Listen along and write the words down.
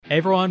Hey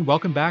everyone,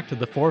 welcome back to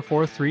the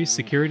 443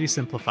 Security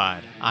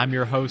Simplified. I'm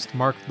your host,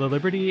 Mark the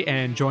Liberty,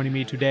 and joining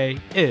me today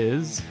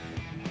is...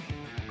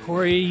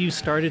 Corey, you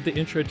started the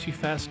intro too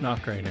fast,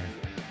 Knockreiner.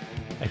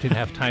 I didn't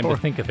have time to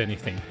think of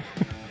anything.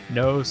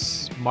 No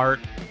smart...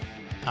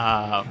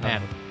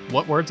 man,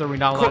 what words are we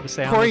not allowed to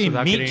say on Corey, this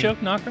without meat getting... joke,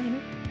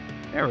 Knockreiner?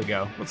 There we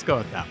go. Let's go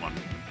with that one.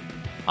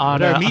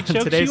 On our meat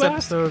jokes today's you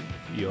episode...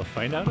 You'll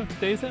find out on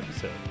today's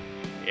episode.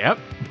 Yep,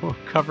 we'll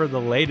cover the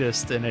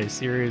latest in a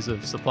series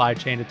of supply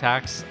chain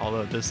attacks,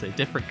 although this is a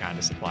different kind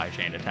of supply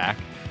chain attack,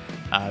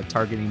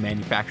 targeting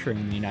manufacturing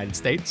in the United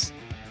States.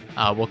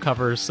 We'll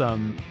cover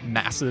some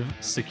massive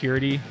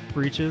security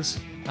breaches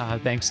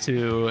thanks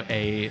to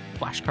a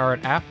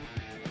flashcard app.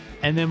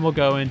 And then we'll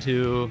go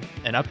into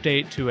an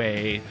update to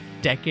a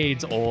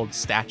decades-old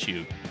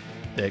statute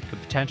that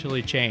could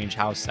potentially change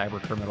how cyber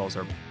criminals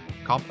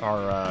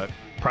are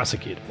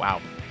prosecuted.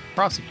 Wow,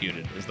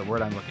 prosecuted is the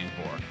word I'm looking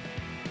for.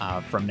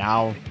 From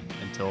now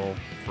until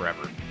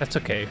forever. That's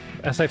okay.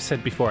 As I've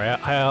said before,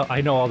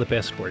 I know all the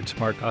best words.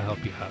 Mark, I'll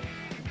help you out.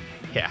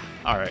 Yeah,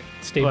 all right.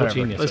 Stable Whatever.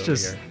 genius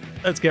here.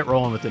 Let's get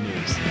rolling with the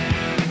news.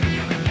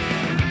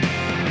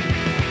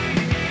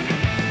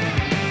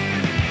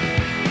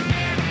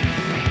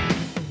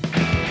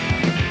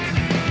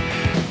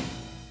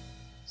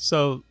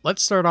 So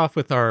let's start off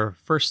with our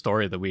first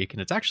story of the week,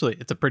 and it's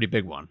a pretty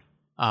big one.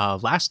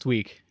 Last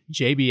week,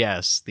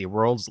 JBS, the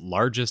world's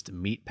largest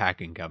meat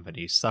packing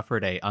company,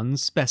 suffered an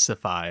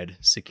unspecified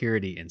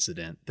security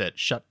incident that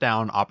shut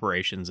down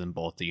operations in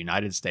both the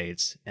United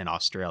States and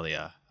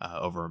Australia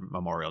over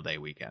Memorial Day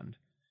weekend.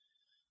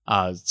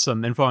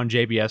 Some info on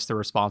JBS: they're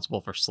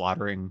responsible for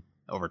slaughtering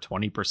over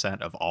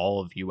 20% of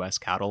all of U.S.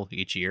 cattle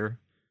each year,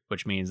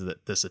 which means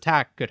that this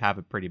attack could have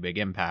a pretty big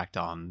impact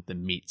on the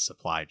meat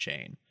supply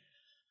chain.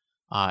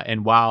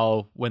 And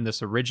when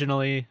this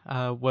originally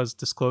was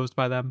disclosed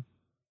by them,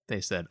 they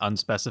said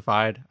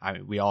unspecified.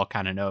 We all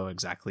kind of know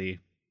exactly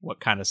what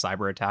kind of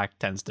cyber attack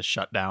tends to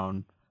shut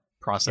down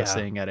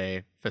processing at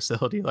a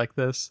facility like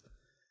this.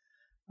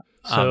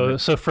 So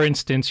for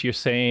instance, you're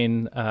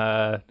saying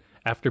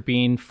after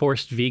being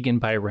forced vegan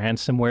by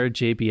ransomware,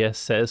 JBS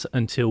says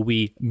until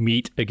we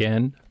meet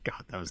again.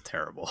 God, that was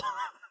terrible.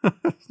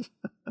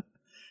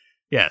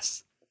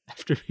 Yes,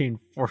 after being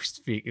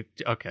forced vegan.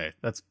 Okay,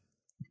 that's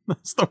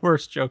the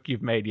worst joke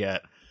you've made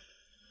yet.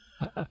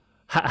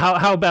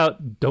 How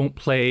about don't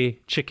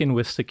play chicken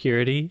with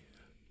security?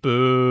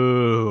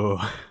 Boo.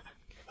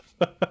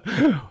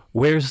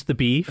 Where's the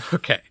beef?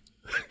 Okay,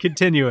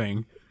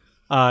 continuing.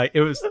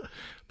 It was...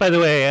 By the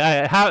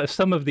way,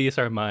 some of these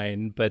are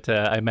mine, but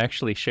I'm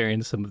actually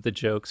sharing some of the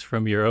jokes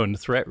from your own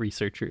threat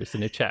researchers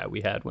in a chat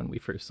we had when we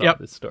first saw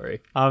this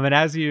story. And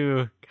as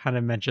you kind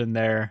of mentioned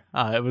there,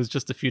 it was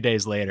just a few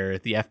days later,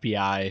 the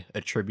FBI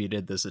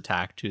attributed this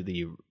attack to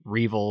the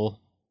Revel,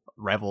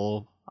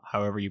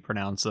 however you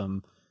pronounce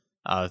them.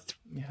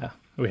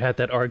 We had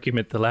that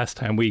argument the last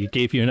time we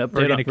gave you an update.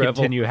 We're going to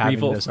continue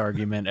having this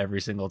argument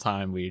every single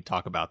time we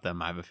talk about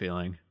them, I have a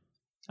feeling.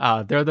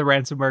 They're the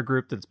ransomware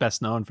group that's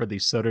best known for the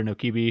Soda no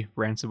Kibi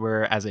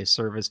ransomware as a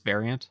service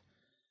variant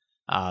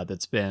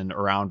that's been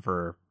around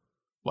for,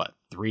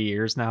 3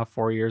 years now,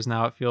 4 years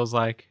now, it feels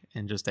like,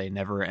 and just a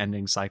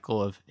never-ending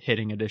cycle of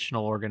hitting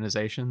additional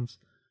organizations.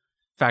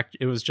 In fact,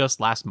 it was just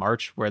last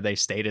March where they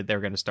stated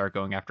they're going to start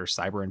going after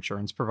cyber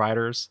insurance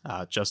providers,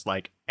 just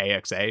like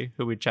AXA,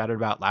 who we chatted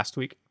about last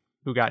week,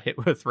 who got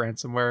hit with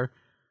ransomware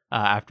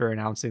after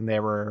announcing they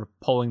were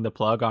pulling the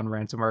plug on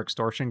ransomware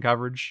extortion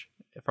coverage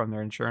from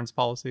their insurance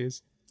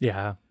policies.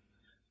 Yeah.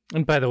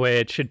 And by the way,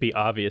 it should be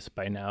obvious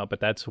by now, but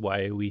that's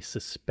why we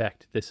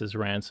suspect this is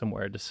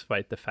ransomware,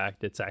 despite the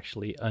fact it's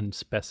actually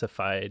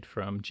unspecified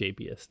from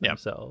JBS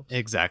themselves. Yep,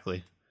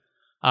 exactly.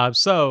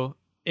 So,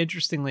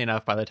 interestingly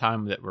enough, by the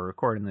time that we're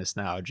recording this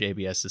now,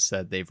 JBS has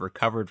said they've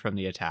recovered from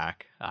the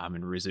attack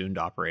and resumed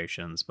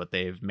operations, but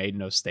they've made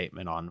no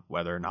statement on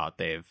whether or not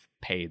they've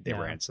paid the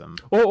ransom.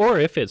 Or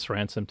if it's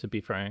ransom, to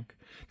be frank.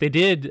 They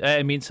did,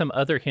 some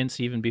other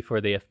hints even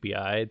before the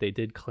FBI, they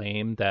did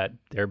claim that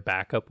their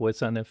backup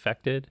was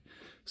unaffected.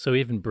 So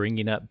even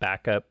bringing up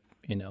backup,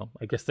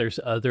 I guess there's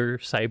other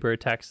cyber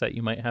attacks that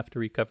you might have to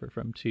recover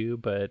from too,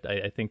 but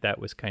I think that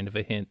was kind of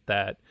a hint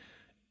that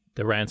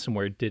the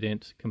ransomware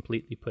didn't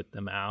completely put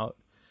them out.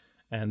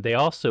 And they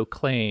also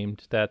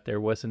claimed that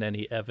there wasn't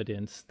any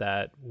evidence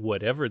that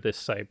whatever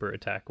this cyber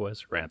attack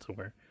was,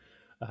 ransomware,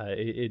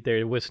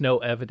 there was no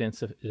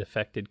evidence it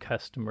affected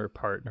customer,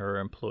 partner, or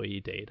employee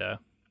data.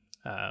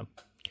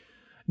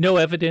 No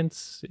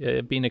evidence,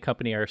 being a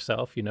company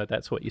ourselves,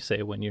 that's what you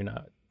say when you're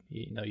not,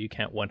 you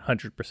can't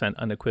 100%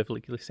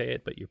 unequivocally say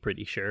it, but you're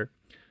pretty sure.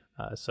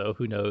 So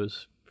who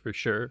knows for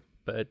sure?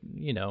 But,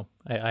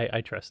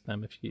 I trust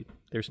them.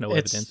 There's no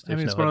evidence.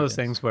 It's one of those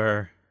things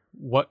where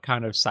what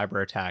kind of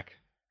cyber attack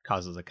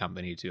causes a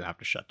company to have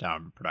to shut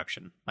down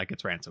production? Like,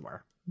 it's ransomware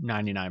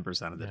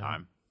 99% of the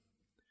time.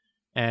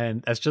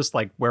 And that's just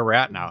like where we're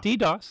at now.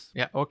 DDoS.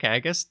 Yeah, okay, I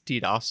guess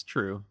DDoS,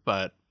 true.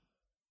 But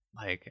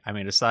Like, I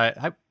mean,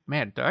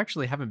 man, there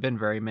actually haven't been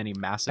very many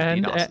massive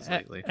And DDoSes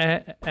lately.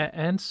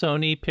 and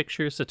Sony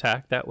Pictures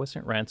attack, that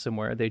wasn't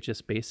ransomware. They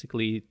just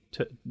basically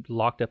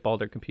locked up all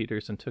their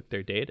computers and took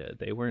their data.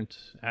 They weren't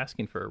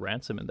asking for a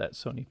ransom in that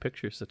Sony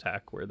Pictures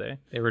attack, were they?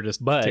 They were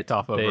just But ticked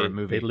off over a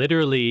movie. They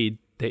literally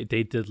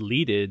they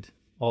deleted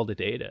all the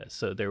data,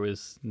 so there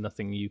was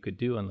nothing you could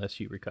do unless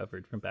you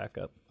recovered from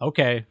backup.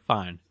 Okay,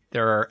 fine.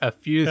 There are a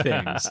few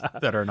things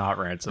that are not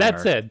ransomware. That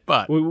said,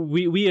 but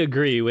we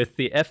agree with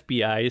the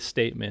FBI's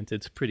statement.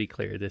 It's pretty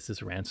clear this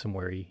is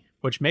ransomware-y.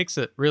 which makes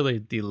it really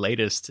the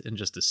latest in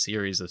just a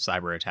series of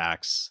cyber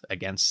attacks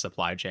against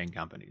supply chain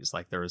companies.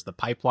 Like there was the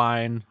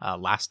pipeline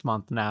last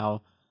month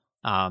now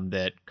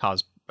that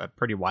caused a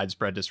pretty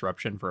widespread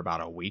disruption for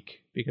about a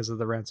week because of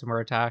the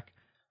ransomware attack.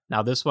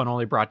 Now this one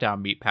only brought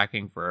down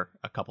meatpacking for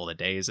a couple of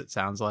days, it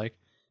sounds like.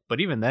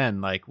 But even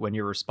then, like when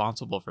you're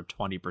responsible for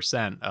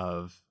 20%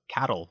 of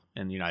cattle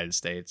in the United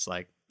States,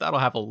 like that'll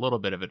have a little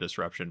bit of a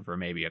disruption for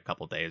maybe a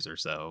couple days or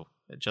so.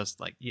 It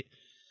just like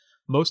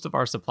most of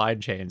our supply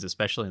chains,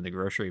 especially in the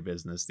grocery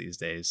business these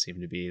days,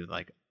 seem to be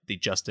like the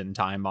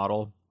just-in-time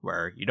model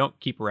where you don't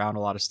keep around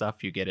a lot of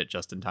stuff. You get it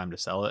just in time to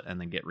sell it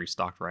and then get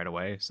restocked right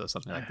away. So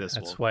something like this.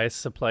 That's why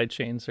supply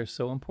chains are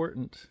so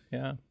important.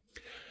 Yeah.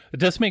 It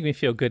does make me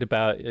feel good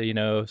about,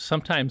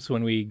 sometimes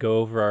when we go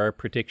over our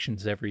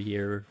predictions every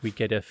year, we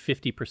get a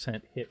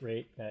 50% hit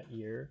rate that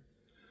year.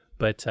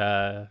 But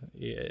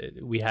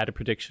we had a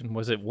prediction,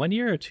 was it 1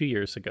 year or 2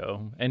 years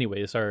ago?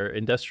 Anyways, our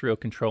industrial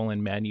control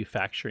and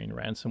manufacturing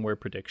ransomware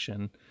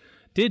prediction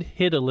did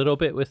hit a little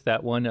bit with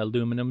that one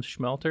aluminum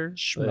schmelter.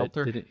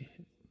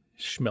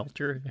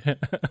 Schmelter?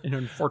 An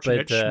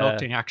unfortunate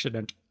smelting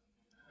accident.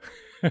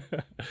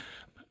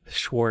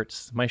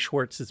 Schwartz. My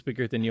Schwartz is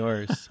bigger than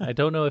yours. I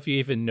don't know if you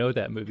even know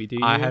that movie, do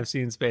you? I have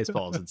seen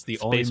Spaceballs. It's the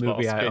only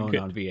movie I own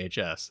on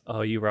VHS.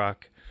 Oh, you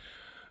rock.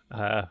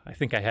 I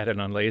think I had it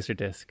on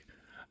Laserdisc.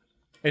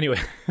 Anyway,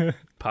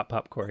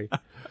 pop, Corey.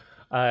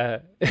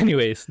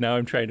 Anyways, now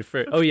I'm trying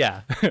to... Oh,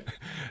 yeah.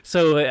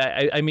 So,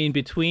 I mean,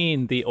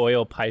 between the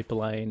oil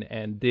pipeline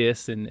and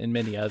this and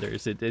many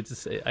others,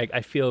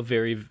 I feel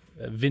very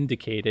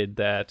vindicated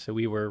that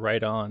we were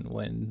right on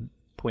when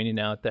pointing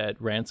out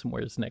that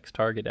ransomware's next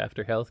target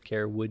after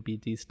healthcare would be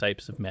these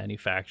types of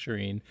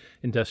manufacturing,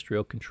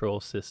 industrial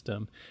control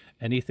system,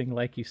 anything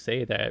like you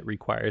say that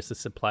requires a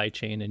supply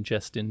chain and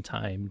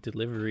just-in-time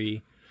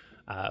delivery.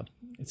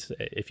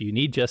 If you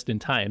need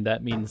just-in-time,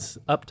 that means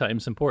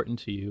uptime's important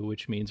to you,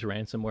 which means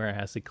ransomware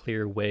has a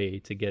clear way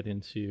to get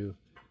into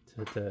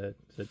to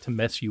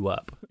mess you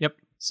up. Yep.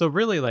 So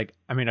really, like,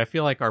 I mean, I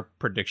feel like our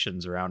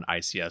predictions around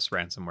ICS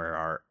ransomware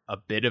are a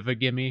bit of a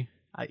gimme.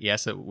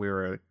 Yes, we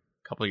were a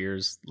couple of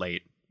years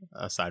late,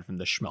 aside from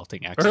the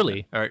schmelting accident.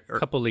 Early. A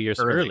couple of years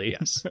early.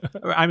 Yes.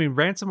 I mean,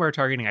 ransomware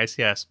targeting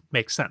ICS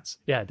makes sense.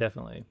 Yeah,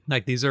 definitely.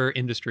 Like, these are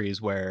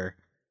industries where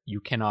you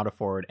cannot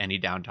afford any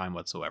downtime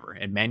whatsoever.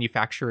 And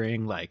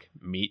manufacturing, like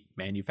meat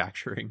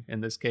manufacturing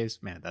in this case,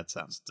 man, that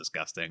sounds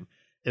disgusting,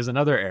 is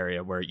another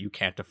area where you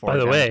can't afford. By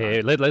the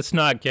way, let's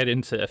not get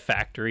into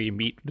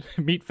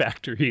meat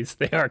factories.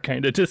 They are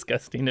kind of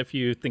disgusting if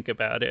you think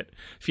about it.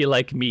 If you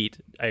like meat,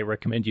 I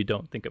recommend you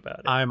don't think about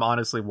it. I'm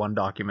honestly one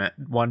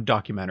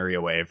documentary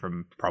away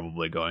from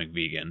probably going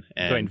vegan.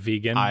 And going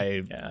vegan?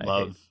 I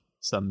love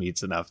some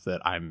meats enough that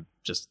I'm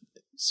just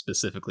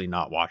specifically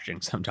not watching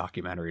some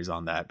documentaries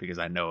on that because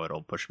I know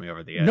it'll push me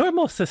over the edge.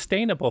 Normal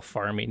sustainable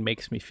farming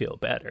makes me feel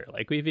better.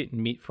 Like, we've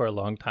eaten meat for a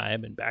long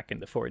time, and back in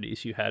the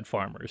 40s you had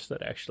farmers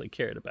that actually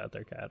cared about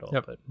their cattle.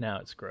 Yep. But now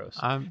it's gross.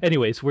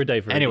 Anyways, we're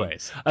diverting.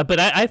 But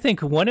I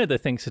think one of the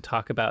things to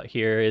talk about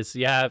here is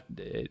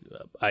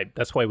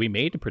that's why we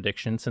made a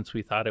prediction, since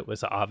we thought it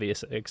was an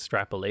obvious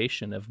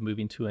extrapolation of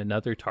moving to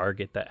another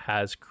target that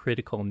has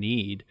critical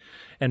need.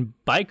 And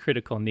by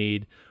critical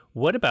need,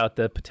 what about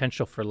the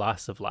potential for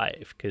loss of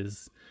life?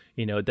 Because,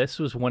 this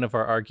was one of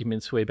our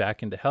arguments way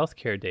back in the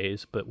healthcare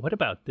days. But what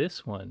about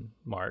this one,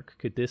 Mark?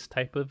 Could this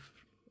type of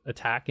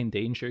attack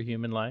endanger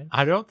human life?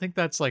 I don't think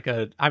that's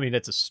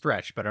it's a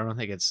stretch, but I don't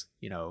think it's,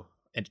 a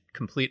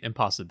complete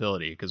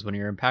impossibility. Because when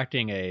you're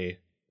impacting a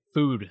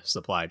food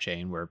supply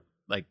chain where,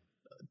 like,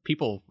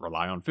 people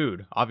rely on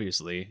food,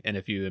 obviously, and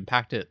if you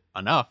impact it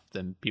enough,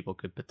 then people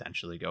could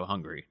potentially go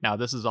hungry. Now,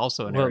 this is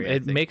also an area.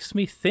 It makes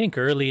me think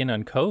early in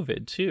on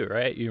COVID too,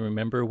 right? You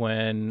remember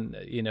when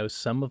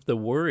some of the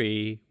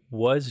worry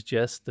was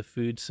just the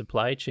food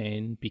supply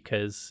chain,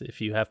 because if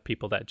you have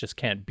people that just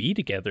can't be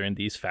together in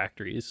these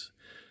factories,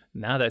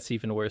 now that's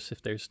even worse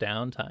if there's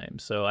downtime.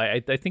 So I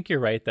think you're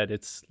right that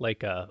it's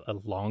like a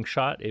long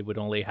shot. It would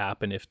only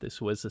happen if this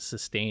was a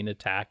sustained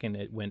attack and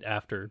it went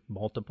after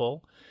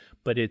multiple.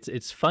 But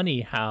it's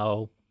funny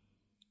how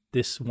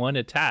this one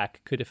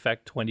attack could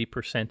affect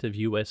 20% of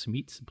U.S.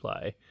 meat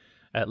supply,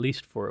 at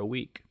least for a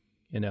week.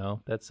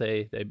 That's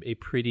a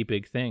pretty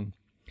big thing.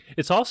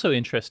 It's also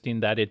interesting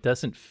that it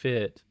doesn't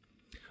fit.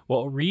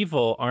 Well,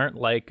 Revil aren't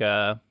like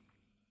I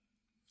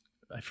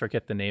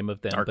forget the name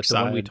of them, Dark but Side.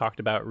 The one we talked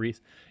about.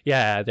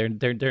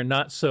 They're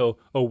not so.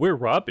 Oh, we're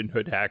Robin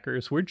Hood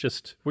hackers. We're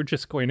just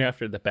going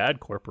after the bad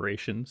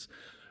corporations.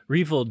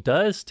 REvil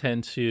does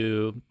tend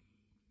to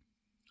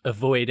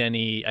avoid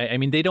any. I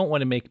mean, they don't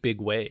want to make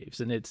big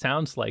waves, and it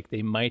sounds like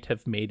they might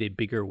have made a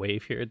bigger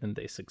wave here than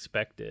they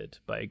suspected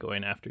by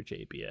going after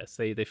JBS.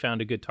 They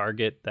found a good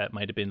target that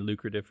might have been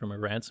lucrative from a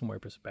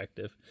ransomware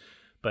perspective,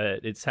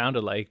 but it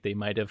sounded like they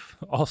might have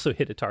also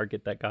hit a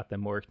target that got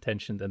them more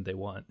attention than they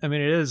want. I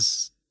mean, it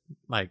is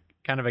like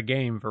kind of a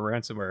game for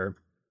ransomware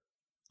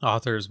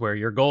authors where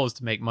your goal is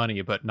to make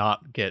money, but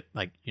not get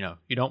like,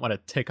 you don't want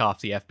to tick off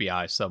the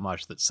FBI so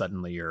much that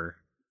suddenly you're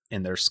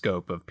in their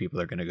scope of people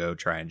that are going to go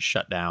try and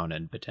shut down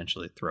and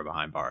potentially throw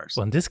behind bars.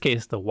 Well, in this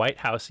case, the White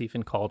House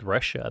even called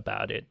Russia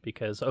about it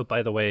because, oh,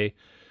 by the way,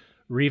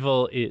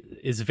 REvil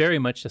is very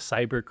much a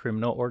cyber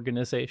criminal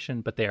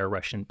organization, but they are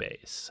Russian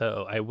based.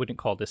 So I wouldn't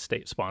call this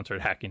state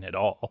sponsored hacking at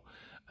all.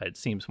 It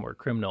seems more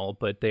criminal,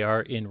 but they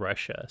are in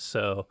Russia.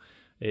 So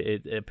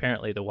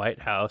apparently the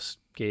White House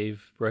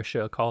gave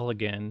Russia a call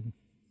again.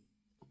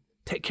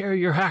 Take care of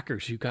your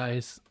hackers, you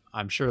guys.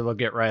 I'm sure they'll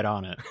get right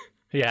on it.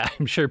 Yeah,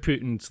 I'm sure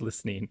Putin's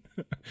listening.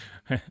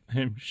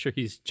 I'm sure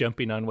he's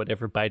jumping on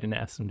whatever Biden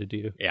asks him to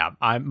do. Yeah,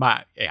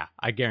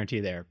 I guarantee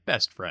they're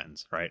best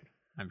friends, right?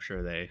 I'm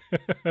sure they,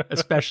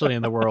 especially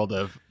in the world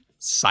of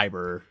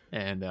cyber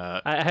and.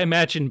 I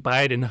imagine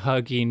Biden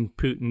hugging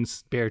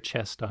Putin's bare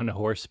chest on a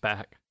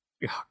horseback.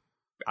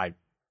 I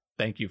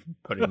thank you for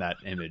putting that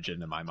image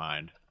into my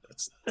mind.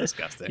 That's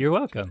disgusting. You're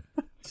welcome.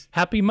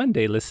 Happy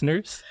Monday,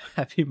 listeners.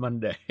 Happy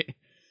Monday.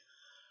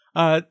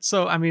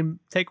 So I mean,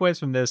 takeaways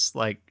from this,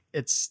 like,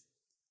 it's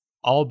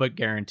all but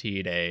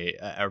guaranteed a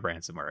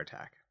ransomware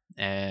attack.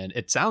 And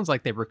it sounds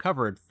like they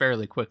recovered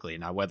fairly quickly.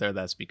 Now, whether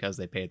that's because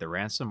they paid the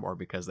ransom or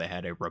because they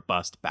had a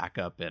robust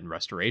backup and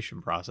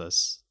restoration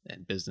process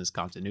and business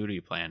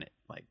continuity plan,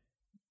 like,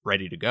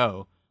 ready to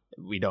go,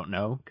 we don't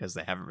know because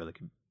they haven't really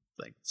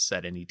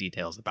said any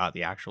details about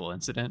the actual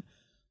incident.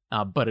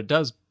 But it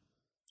does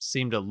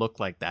seem to look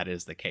like that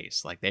is the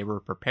case. Like, they were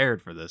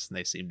prepared for this and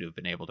they seem to have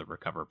been able to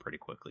recover pretty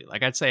quickly.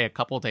 Like, I'd say a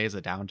couple days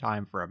of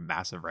downtime for a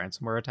massive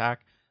ransomware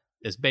attack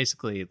is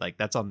basically like,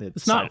 that's on the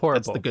it's not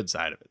horrible. That's the good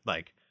side of it.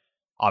 Like,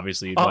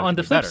 obviously you'd on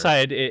the flip better.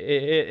 side,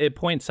 it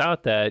points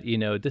out that,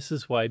 this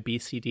is why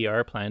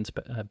BCDR plans,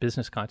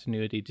 business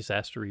continuity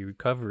disaster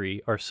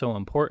recovery, are so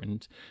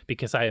important,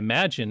 because I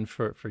imagine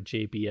for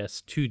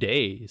JBS 2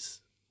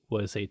 days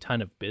was a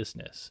ton of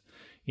business.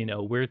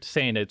 We're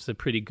saying it's a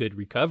pretty good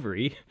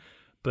recovery,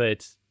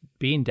 but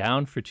being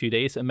down for 2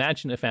 days,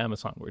 imagine if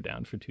Amazon were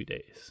down for 2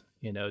 days.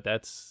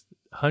 That's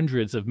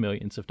hundreds of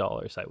millions of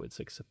dollars, I would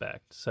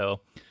suspect.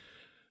 So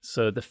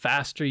the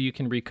faster you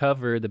can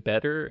recover, the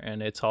better.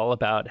 And it's all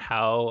about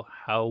how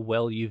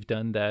well you've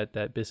done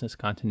that business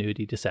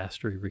continuity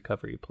disaster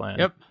recovery plan.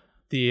 Yep.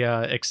 The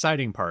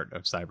exciting part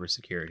of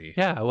cybersecurity.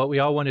 Yeah, what we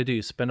all want to do,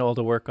 spend all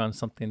the work on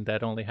something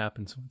that only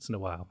happens once in a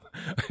while.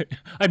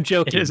 I'm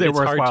joking. It is a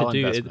worthwhile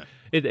investment.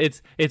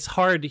 It's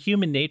hard,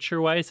 human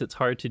nature-wise, it's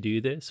hard to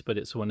do this, but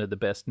it's one of the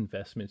best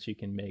investments you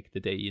can make the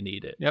day you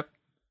need it. Yep.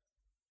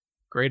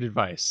 Great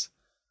advice.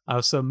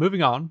 So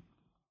moving on,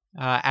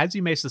 as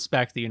you may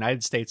suspect, the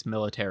United States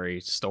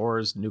military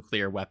stores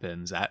nuclear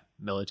weapons at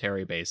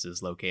military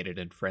bases located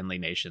in friendly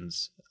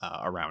nations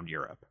around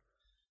Europe.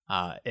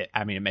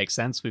 It makes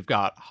sense. We've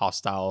got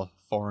hostile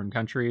foreign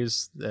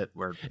countries that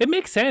were. It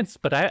makes sense,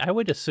 but I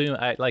would assume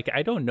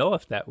I don't know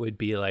if that would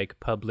be like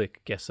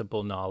public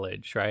guessable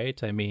knowledge,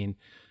 right? I mean,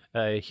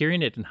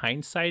 hearing it in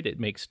hindsight, it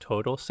makes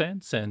total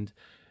sense. And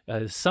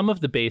some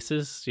of the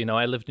bases,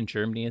 I lived in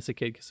Germany as a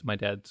kid because of my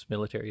dad's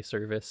military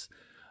service,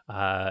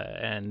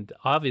 and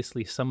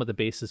obviously some of the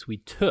bases we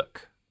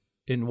took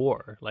in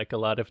war, like a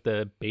lot of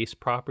the base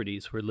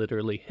properties were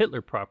literally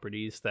Hitler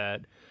properties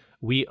that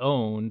we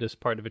owned as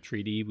part of a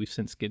treaty. We've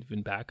since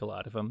given back a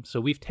lot of them.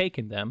 So we've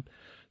taken them.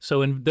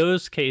 So in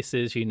those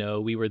cases,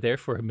 we were there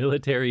for a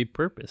military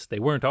purpose. They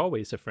weren't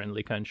always a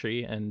friendly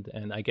country, and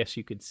I guess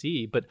you could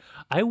see. But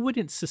I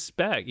wouldn't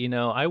suspect,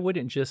 I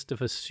wouldn't just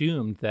have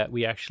assumed that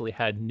we actually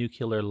had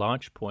nuclear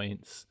launch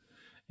points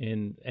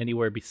in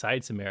anywhere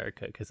besides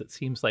America, because it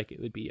seems like it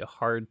would be a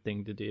hard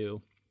thing to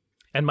do.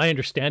 And my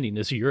understanding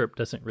is Europe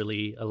doesn't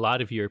really, a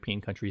lot of European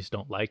countries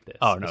don't like this.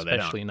 Oh, no,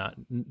 especially they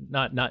don't.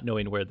 not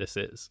knowing where this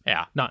is.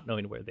 Yeah. Not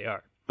knowing where they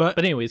are. But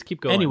anyways, keep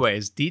going.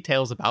 Anyways,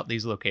 details about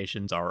these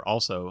locations are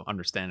also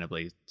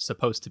understandably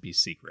supposed to be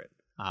secret.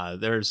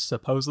 There's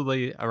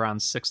supposedly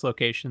around 6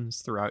 locations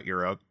throughout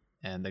Europe,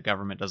 and the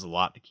government does a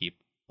lot to keep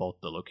both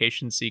the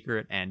location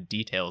secret and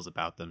details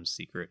about them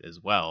secret as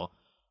well,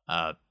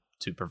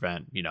 to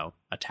prevent,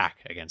 attack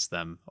against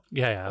them.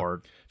 Yeah.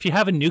 Or if you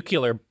have a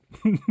nuclear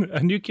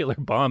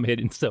bomb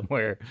hidden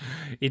somewhere,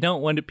 you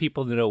don't want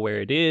people to know where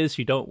it is.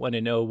 You don't want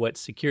to know what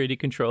security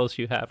controls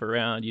you have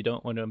around. You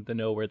don't want them to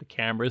know where the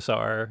cameras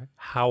are,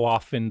 how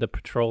often the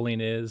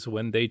patrolling is,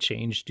 when they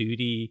change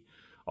duty,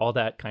 all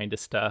that kind of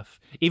stuff.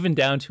 Even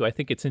down to, I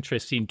think it's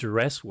interesting,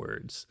 duress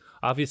words.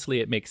 Obviously,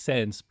 it makes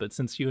sense, but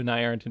since you and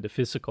I aren't into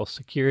physical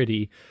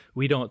security,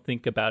 we don't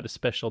think about a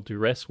special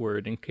duress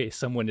word in case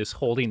someone is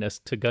holding us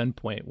to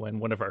gunpoint when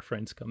one of our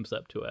friends comes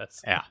up to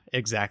us. Yeah,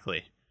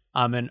 exactly.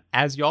 And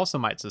as you also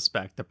might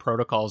suspect, the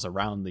protocols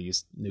around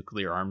these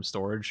nuclear arms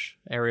storage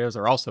areas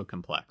are also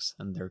complex,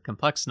 and they're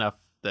complex enough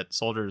that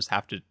soldiers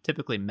have to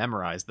typically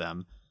memorize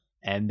them,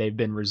 and they've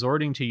been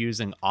resorting to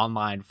using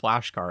online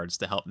flashcards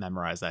to help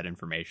memorize that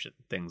information.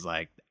 Things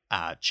like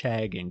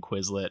Chegg and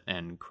Quizlet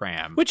and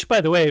Cram. Which, by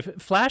the way,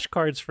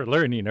 flashcards for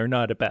learning are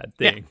not a bad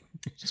thing.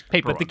 Yeah, just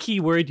paper But the ones. key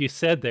word you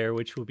said there,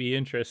 which will be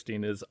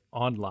interesting, is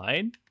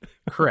online.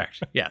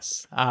 Correct.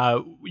 Yes.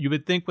 You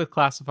would think with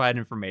classified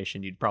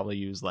information, you'd probably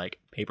use like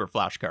paper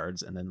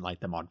flashcards and then light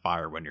them on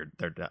fire when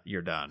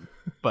you're done.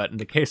 But in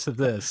the case of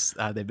this,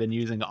 they've been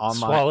using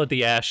online. Swallow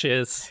the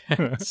ashes.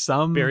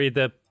 Bury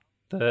the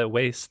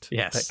waste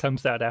that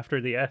comes out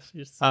after the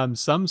ashes.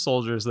 Some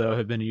soldiers though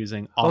have been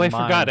using online. Oh,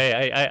 I forgot.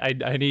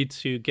 I need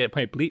to get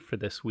my bleep for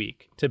this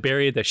week to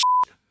bury the.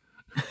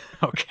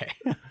 Okay.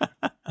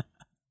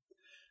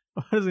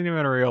 What isn't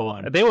even a real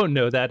one? They won't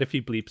know that if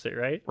he bleeps it,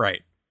 right?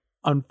 Right.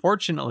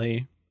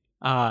 Unfortunately,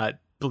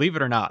 believe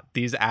it or not,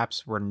 these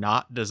apps were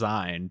not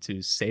designed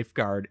to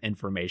safeguard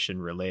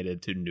information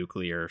related to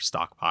nuclear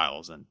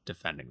stockpiles and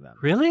defending them.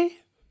 Really?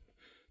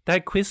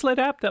 That Quizlet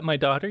app that my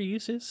daughter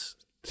uses,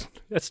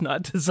 that's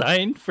not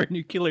designed for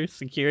nuclear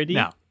security?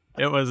 No,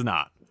 it was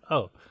not.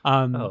 Oh,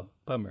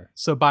 bummer.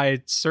 So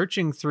by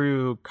searching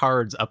through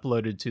cards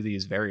uploaded to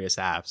these various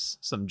apps,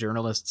 some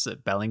journalists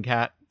at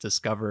Bellingcat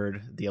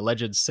discovered the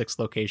alleged 6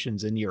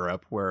 locations in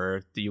Europe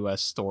where the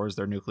U.S. stores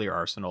their nuclear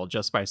arsenal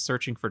just by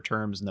searching for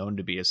terms known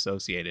to be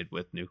associated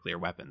with nuclear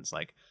weapons,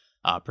 like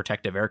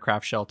protective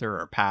aircraft shelter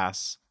or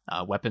PASS,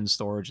 weapons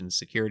storage and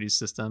security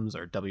systems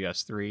or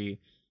WS3,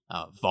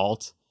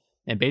 vault.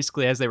 And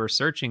basically, as they were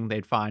searching,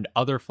 they'd find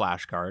other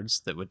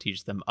flashcards that would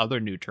teach them other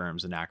new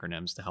terms and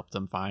acronyms to help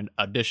them find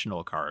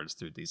additional cards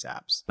through these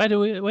apps. By the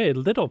way, a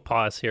little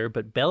pause here,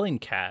 but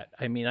Bellingcat,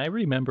 I mean, I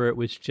remember it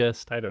was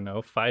just,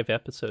 5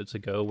 episodes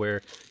ago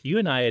where you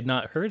and I had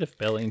not heard of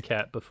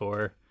Bellingcat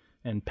before.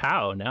 And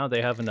pow, now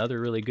they have another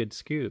really good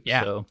scoop.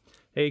 Yeah. So,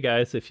 hey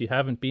guys, if you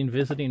haven't been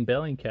visiting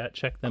Bellingcat,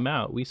 check them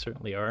out. We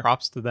certainly are.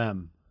 Props to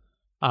them.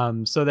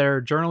 So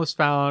their journalists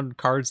found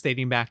cards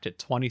dating back to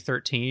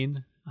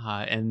 2013.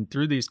 And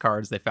through these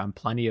cards, they found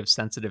plenty of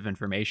sensitive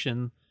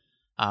information,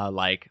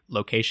 like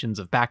locations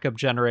of backup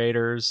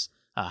generators,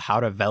 how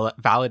to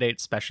validate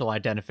special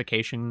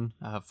identification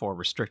for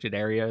restricted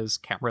areas,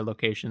 camera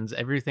locations,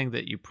 everything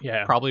that you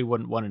probably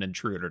wouldn't want an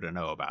intruder to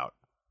know about.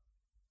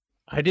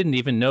 I didn't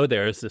even know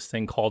there was this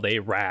thing called a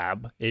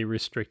RAB, a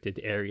restricted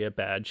area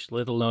badge,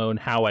 let alone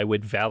how I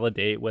would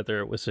validate whether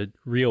it was a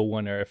real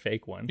one or a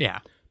fake one. Yeah.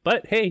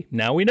 But hey,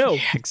 now we know.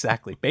 Yeah,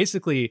 exactly.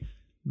 Basically,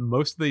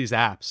 most of these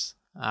apps,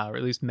 or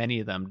at least many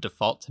of them,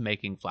 default to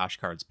making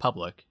flashcards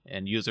public,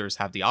 and users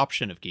have the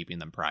option of keeping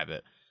them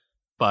private.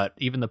 But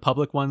even the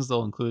public ones,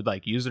 they'll include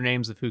like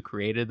usernames of who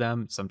created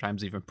them,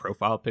 sometimes even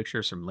profile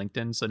pictures from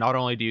LinkedIn. So not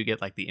only do you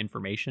get like the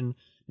information,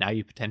 now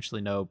you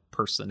potentially know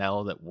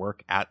personnel that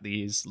work at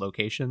these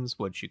locations,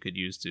 which you could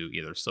use to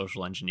either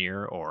social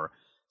engineer or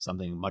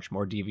something much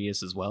more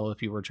devious as well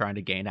if you were trying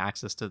to gain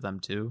access to them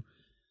too.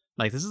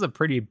 Like, this is a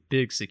pretty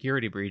big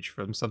security breach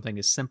from something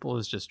as simple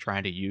as just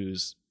trying to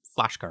use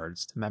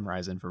flashcards to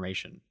memorize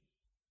information.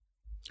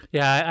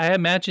 Yeah, I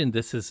imagine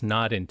this is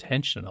not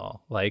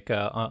intentional. Like,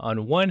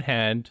 on one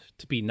hand,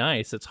 to be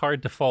nice, it's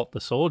hard to fault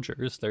the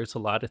soldiers. There's a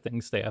lot of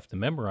things they have to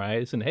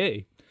memorize, and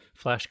hey,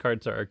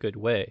 flashcards are a good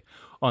way.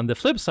 On the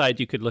flip side,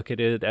 you could look at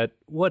it at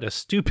what a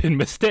stupid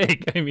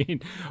mistake. I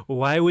mean,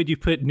 why would you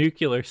put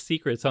nuclear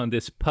secrets on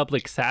this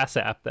public SaaS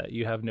app that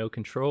you have no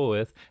control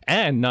with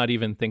and not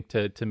even think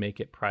to make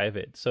it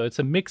private? So it's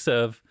a mix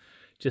of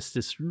just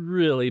this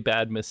really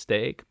bad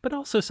mistake, but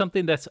also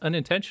something that's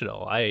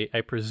unintentional. I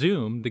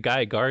presume the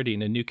guy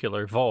guarding a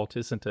nuclear vault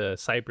isn't a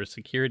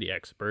cybersecurity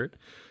expert.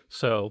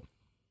 So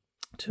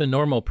to a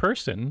normal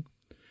person,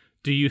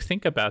 do you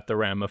think about the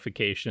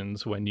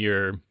ramifications when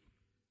you're,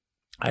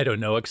 I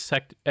don't know,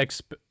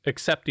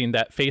 accepting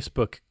that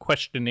Facebook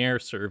questionnaire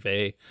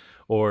survey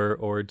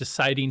or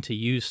deciding to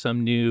use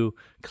some new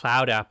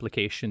cloud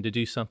application to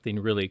do something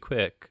really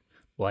quick,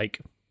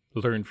 like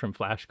learn from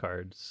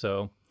flashcards?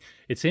 So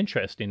it's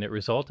interesting. It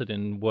resulted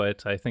in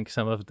what I think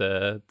some of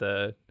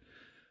the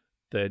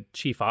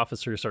chief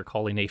officers are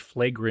calling a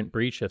flagrant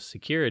breach of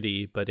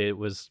security, but it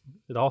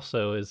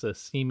also is a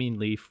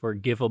seemingly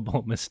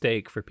forgivable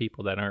mistake for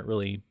people that aren't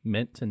really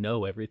meant to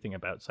know everything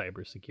about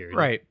cybersecurity.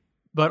 Right.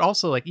 But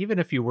also, like, even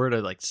if you were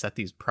to like set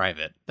these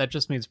private, that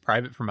just means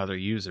private from other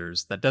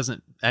users. That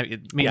doesn't,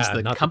 it means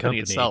the company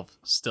itself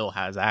still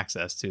has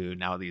access to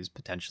now these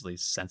potentially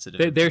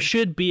sensitive. There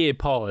should be a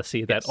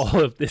policy that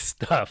all of this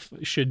stuff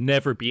should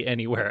never be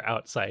anywhere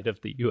outside of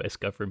the U.S.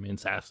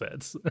 government's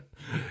assets.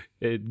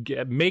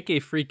 Make a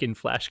freaking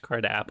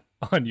flashcard app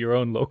on your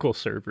own local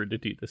server to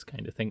do this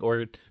kind of thing.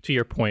 Or to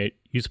your point,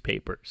 use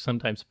paper.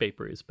 Sometimes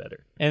paper is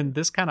better. And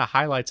this kind of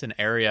highlights an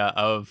area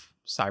of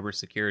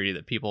cybersecurity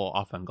that people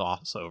often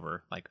gloss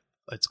over. Like,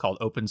 it's called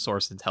open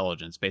source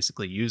intelligence,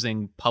 basically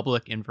using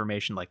public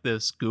information like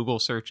this, Google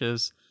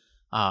searches,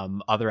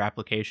 other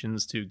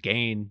applications to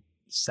gain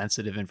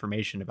sensitive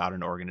information about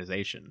an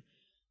organization.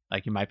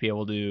 Like, you might be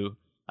able to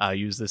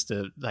use this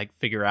to like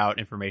figure out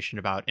information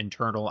about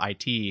internal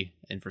IT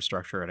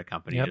infrastructure at a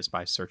company just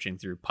by searching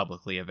through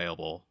publicly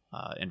available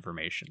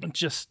information.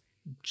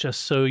 Just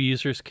so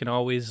users can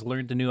always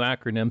learn the new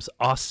acronyms,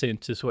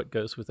 OSINT is what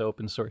goes with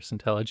open source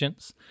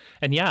intelligence.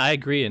 And yeah, I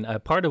agree. And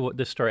part of what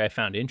this story I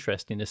found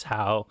interesting is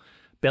how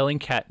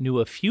Bellingcat knew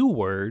a few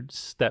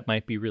words that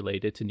might be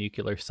related to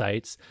nuclear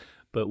sites,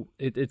 but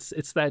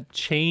it's that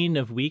chain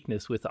of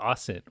weakness with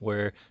OSINT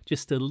where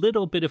just a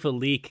little bit of a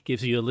leak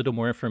gives you a little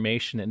more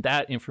information, and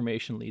that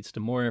information leads to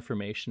more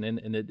information,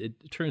 and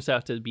it turns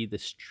out to be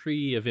this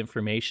tree of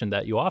information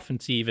that you often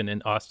see even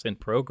in OSINT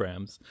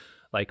programs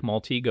like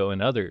Maltego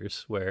and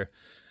others, where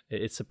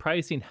it's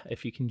surprising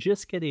if you can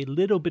just get a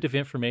little bit of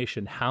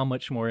information, how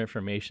much more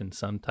information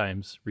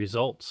sometimes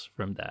results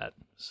from that.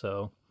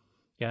 So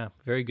yeah,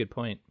 very good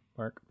point,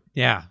 Mark.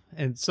 Yeah.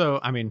 And so,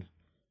 I mean,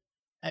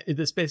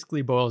 this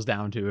basically boils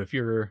down to if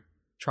you're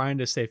trying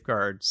to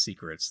safeguard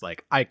secrets,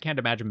 like I can't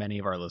imagine many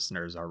of our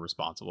listeners are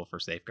responsible for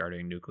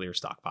safeguarding nuclear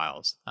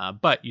stockpiles,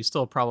 but you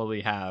still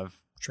probably have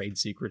trade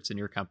secrets in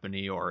your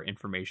company or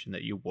information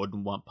that you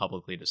wouldn't want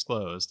publicly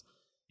disclosed.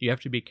 You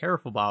have to be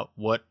careful about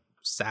what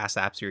SaaS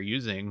apps you're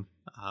using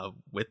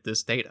with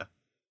this data,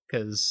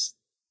 because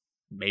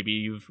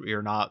maybe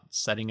you're not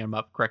setting them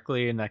up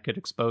correctly and that could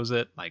expose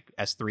it, like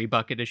S3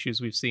 bucket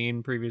issues we've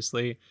seen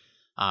previously.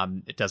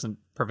 It doesn't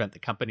prevent the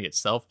company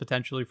itself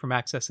potentially from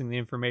accessing the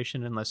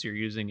information unless you're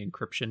using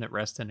encryption at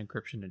rest and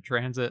encryption in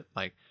transit.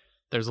 Like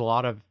there's a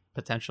lot of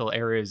potential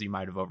areas you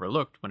might have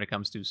overlooked when it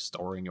comes to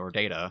storing your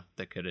data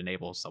that could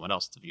enable someone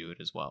else to view it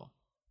as well.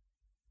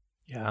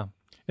 Yeah.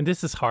 And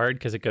this is hard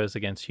because it goes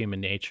against human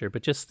nature,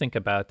 but just think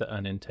about the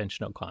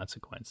unintentional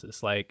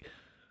consequences. Like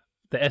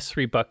the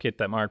S3 bucket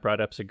that Mark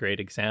brought up is a great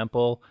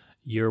example.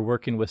 You're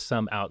working with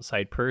some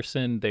outside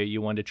person that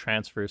you want to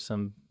transfer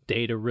some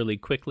data really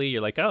quickly.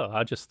 You're like, oh,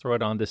 I'll just throw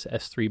it on this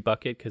S3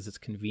 bucket because it's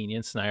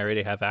convenience and I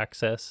already have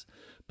access.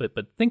 But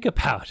think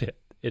about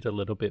it a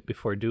little bit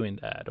before doing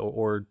that,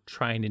 or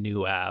trying a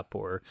new app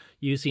or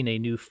using a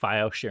new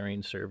file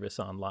sharing service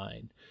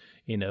online.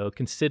 You know,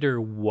 consider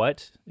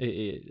what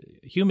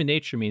human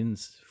nature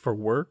means for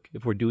work.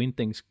 If we're doing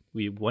things,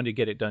 we want to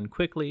get it done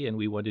quickly and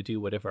we want to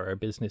do whatever our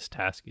business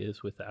task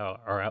is with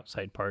our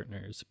outside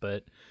partners.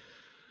 But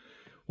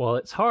while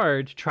it's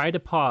hard, try to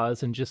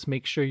pause and just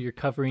make sure you're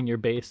covering your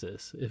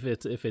bases.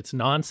 If it's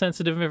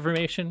non-sensitive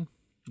information,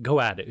 go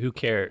at it. Who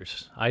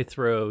cares? I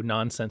throw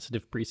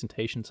non-sensitive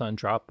presentations on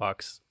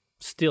Dropbox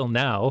still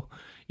now,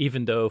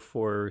 even though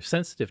for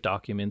sensitive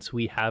documents,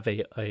 we have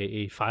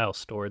a file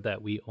store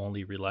that we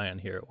only rely on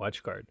here at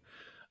WatchGuard.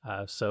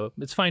 So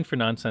it's fine for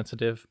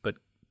non-sensitive, but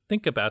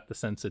think about the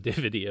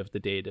sensitivity of the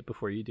data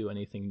before you do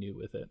anything new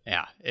with it.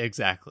 Yeah,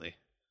 exactly.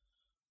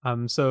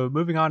 So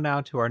moving on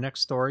now to our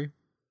next story.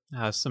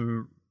 I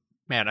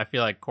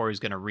feel like Corey's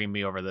going to ream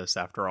me over this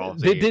after all.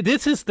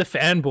 This is the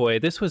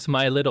fanboy. This was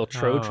my little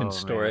Trojan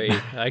story.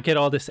 I get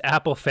all this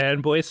Apple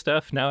fanboy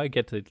stuff. Now I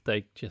get to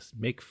just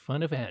make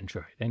fun of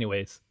Android.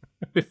 Anyways.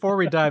 Before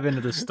we dive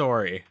into the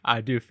story,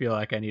 I do feel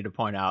like I need to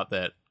point out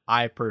that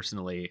I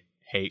personally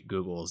hate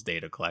Google's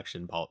data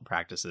collection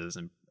practices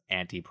and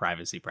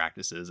anti-privacy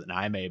practices. And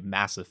I'm a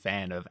massive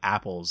fan of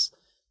Apple's,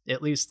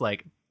 at least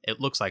it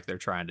looks like they're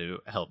trying to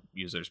help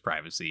users'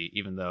 privacy,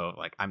 even though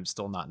I'm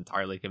still not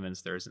entirely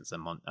convinced there isn't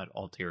some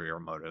ulterior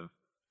motive.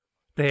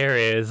 There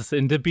is.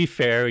 And to be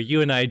fair,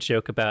 you and I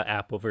joke about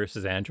Apple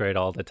versus Android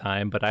all the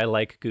time, but I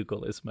like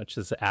Google as much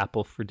as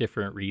Apple for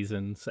different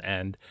reasons.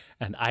 And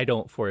I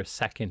don't for a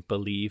second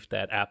believe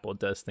that Apple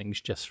does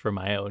things just for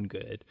my own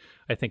good.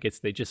 I think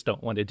they just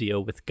don't want to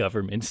deal with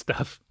government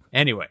stuff.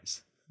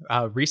 Anyways.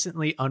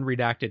 Recently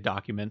unredacted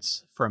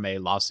documents from a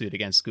lawsuit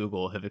against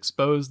Google have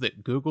exposed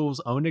that Google's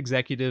own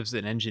executives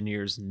and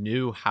engineers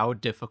knew how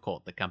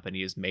difficult the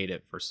company has made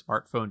it for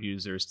smartphone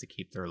users to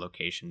keep their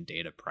location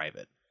data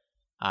private.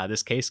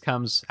 This case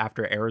comes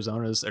after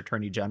Arizona's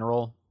Attorney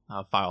General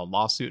filed a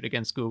lawsuit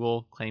against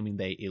Google, claiming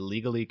they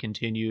illegally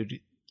continued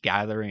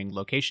gathering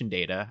location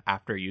data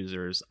after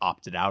users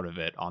opted out of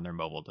it on their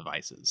mobile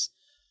devices.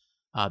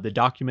 The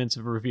documents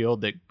have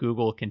revealed that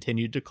Google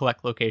continued to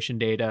collect location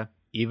data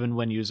even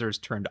when users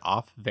turned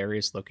off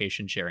various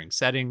location sharing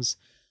settings,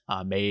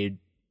 made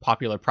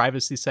popular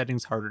privacy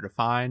settings harder to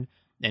find,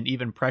 and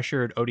even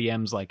pressured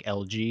ODMs like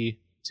LG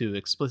to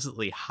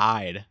explicitly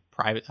hide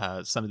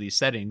some of these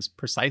settings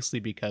precisely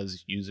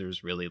because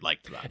users really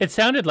liked them. It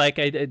sounded like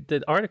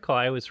the article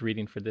I was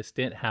reading for this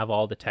didn't have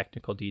all the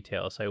technical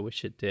details. I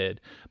wish it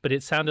did. But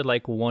it sounded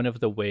like one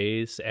of the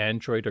ways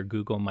Android or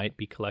Google might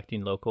be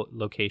collecting local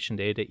location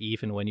data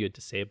even when you had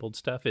disabled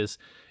stuff is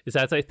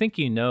as I think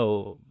you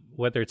know,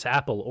 whether it's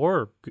Apple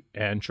or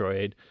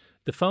Android,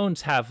 the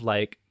phones have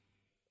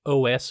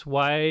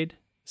OS-wide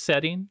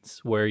settings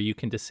where you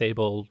can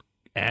disable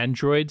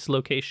Android's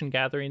location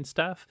gathering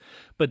stuff.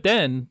 But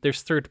then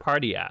there's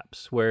third-party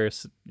apps where,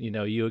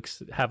 you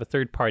have a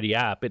third-party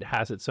app, it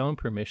has its own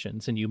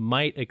permissions, and you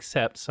might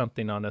accept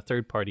something on a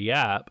third-party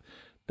app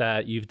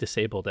that you've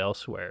disabled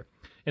elsewhere.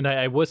 And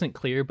I wasn't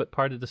clear, but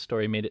part of the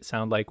story made it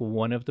sound like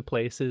one of the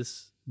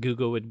places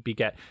Google would be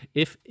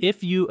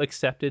if you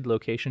accepted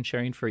location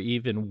sharing for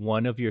even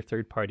one of your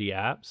third-party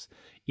apps,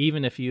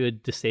 even if you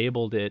had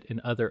disabled it in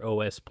other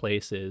OS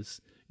places,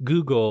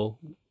 Google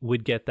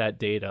would get that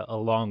data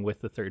along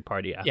with the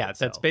third-party app Yeah,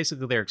 itself. that's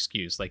basically their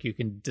excuse. Like, you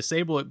can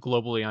disable it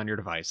globally on your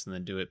device and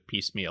then do it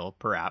piecemeal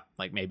per app.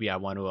 Like, maybe I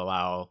want to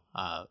allow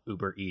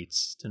Uber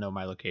Eats to know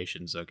my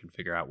location so it can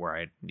figure out where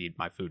I need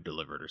my food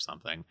delivered or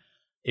something.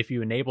 If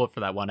you enable it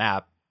for that one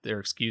app, their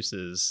excuse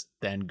is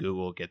then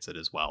Google gets it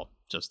as well,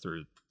 just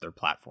through their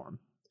platform.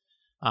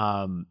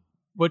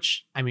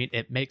 Which, I mean,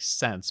 it makes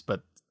sense,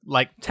 but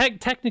like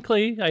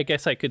technically, I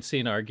guess I could see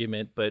an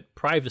argument, but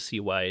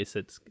privacy-wise,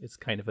 it's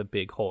kind of a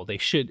big hole. They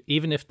should,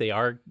 even if they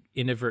are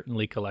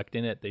inadvertently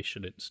collecting it, they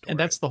shouldn't store it. And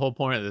that's the whole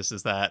point of this,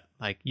 is that,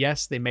 like,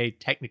 yes, they may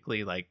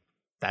technically, like,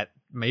 that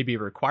may be a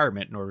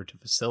requirement in order to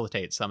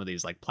facilitate some of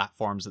these, like,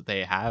 platforms that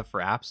they have for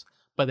apps,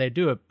 but they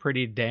do a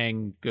pretty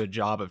dang good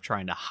job of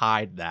trying to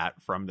hide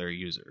that from their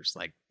users.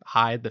 Like,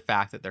 hide the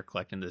fact that they're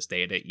collecting this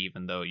data,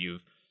 even though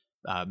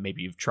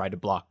maybe you've tried to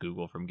block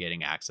Google from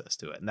getting access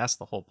to it. And that's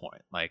the whole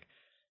point. Like,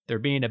 they're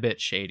being a bit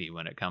shady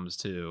when it comes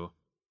to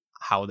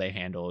how they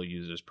handle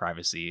users'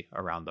 privacy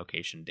around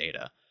location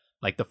data.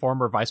 Like, the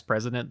former vice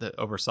president that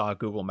oversaw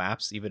Google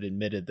Maps even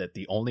admitted that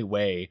the only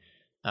way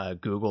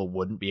Google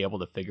wouldn't be able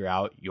to figure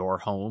out your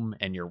home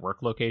and your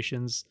work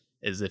locations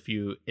is if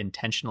you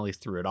intentionally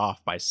threw it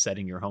off by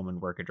setting your home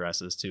and work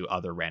addresses to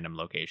other random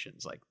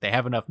locations. Like, they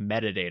have enough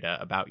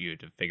metadata about you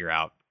to figure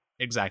out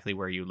exactly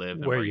where you live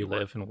and where you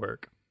live and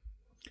work.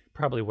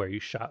 Probably where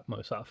you shop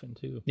most often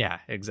too. Yeah,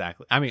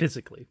 exactly. I mean,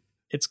 physically.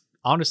 It's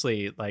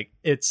honestly, like,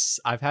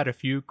 I've had a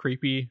few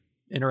creepy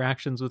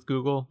interactions with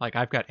Google. Like,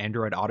 I've got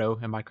Android Auto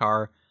in my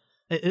car.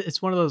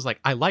 It's one of those, like,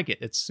 I like it.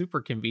 It's super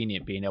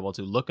convenient being able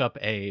to look up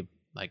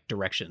like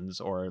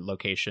directions or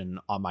location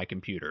on my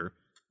computer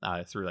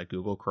through like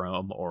Google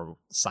Chrome, or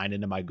sign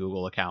into my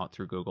Google account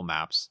through Google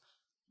Maps,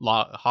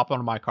 hop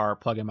onto my car,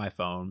 plug in my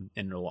phone,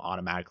 and it'll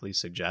automatically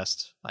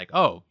suggest, like,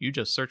 oh, you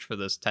just searched for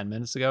this 10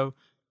 minutes ago.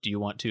 Do you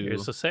want to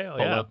Here's a sale,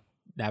 pull up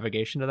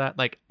navigation to that?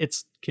 Like,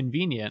 it's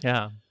convenient.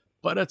 Yeah.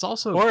 But it's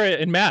also... Or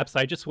in Maps,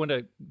 I just want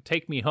to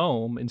take me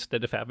home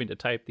instead of having to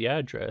type the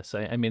address.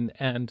 I mean,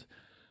 and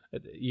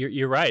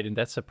you're right, and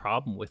that's a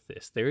problem with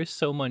this. There is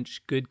so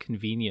much good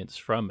convenience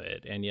from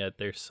it, and yet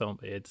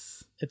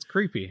it's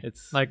creepy.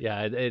 It's like,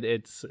 yeah,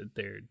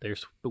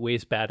 there's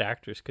ways bad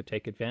actors could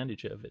take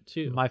advantage of it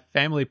too. My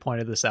family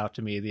pointed this out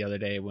to me the other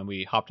day when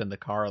we hopped in the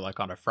car,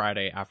 like, on a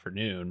Friday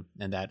afternoon,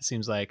 and that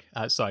seems like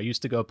so I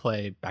used to go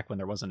play, back when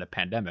there wasn't a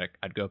pandemic,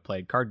 I'd go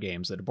play card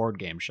games at a board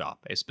game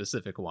shop, a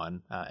specific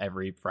one,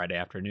 every Friday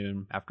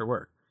afternoon after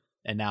work.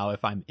 And now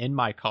if I'm in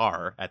my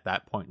car at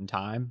that point in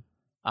time,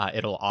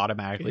 it'll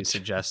automatically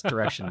suggest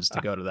directions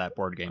to go to that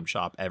board game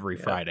shop every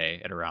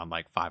Friday at around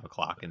like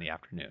 5:00 in the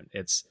afternoon.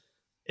 It's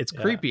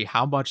creepy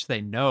how much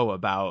they know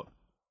about,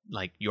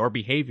 like, your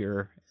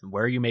behavior and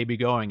where you may be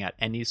going at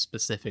any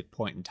specific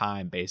point in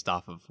time based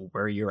off of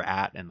where you're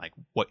at and, like,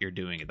 what you're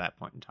doing at that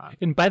point in time.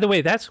 And by the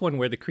way, that's one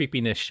where the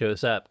creepiness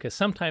shows up, because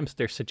sometimes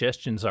their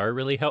suggestions are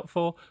really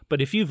helpful,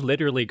 but if you've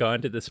literally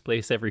gone to this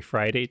place every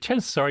Friday,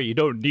 chances are you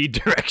don't need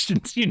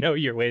directions. You know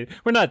your way.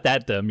 We're not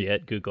that dumb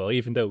yet, Google,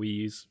 even though we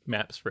use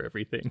maps for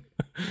everything.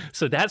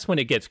 So that's when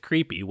it gets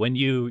creepy, when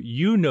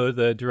you know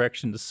the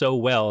directions so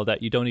well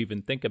that you don't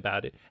even think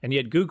about it, and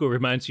yet Google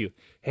reminds you,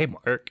 hey,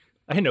 Mark,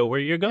 I know where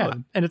you're going.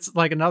 Yeah. And it's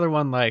like another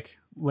one, like,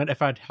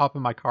 if I'd hop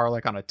in my car,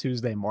 like, on a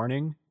Tuesday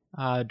morning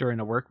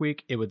during a work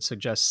week, it would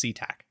suggest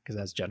SeaTac, because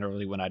that's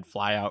generally when I'd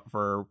fly out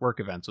for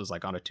work events, was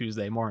like on a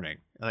Tuesday morning.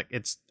 Like,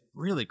 it's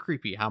really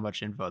creepy how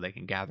much info they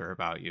can gather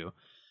about you.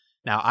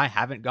 Now, I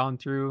haven't gone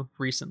through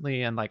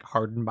recently and, like,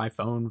 hardened my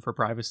phone for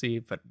privacy,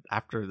 but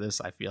after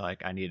this, I feel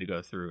like I need to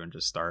go through and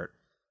just start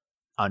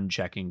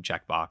unchecking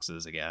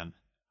checkboxes again.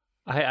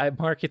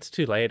 Mark, it's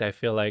too late. I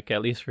feel like,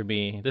 at least for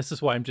me, this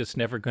is why I'm just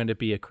never going to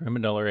be a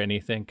criminal or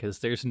anything, because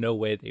there's no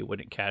way they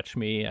wouldn't catch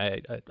me.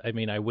 I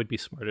mean, I would be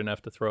smart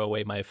enough to throw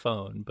away my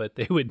phone, but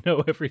they would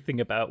know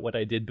everything about what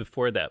I did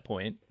before that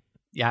point.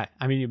 Yeah,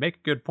 I mean, you make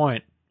a good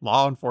point.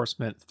 Law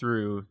enforcement,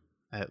 through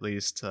at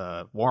least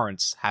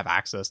warrants, have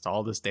access to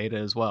all this data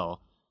as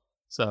well.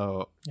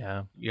 So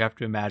yeah, you have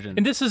to imagine.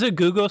 And this is a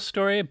Google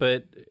story,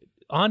 but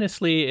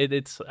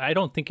honestly, I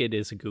don't think it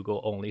is a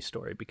Google only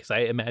story, because I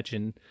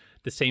imagine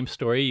the same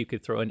story you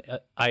could throw in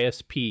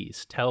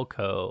ISPs,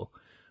 telco,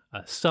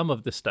 some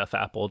of the stuff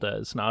Apple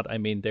does not. I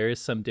mean, there is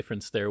some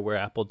difference there where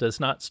Apple does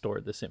not store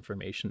this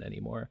information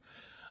anymore.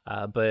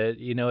 But,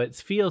 you know, it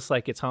feels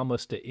like it's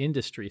almost an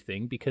industry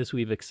thing, because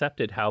we've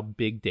accepted how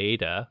big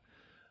data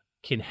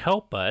can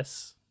help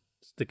us.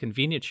 It's the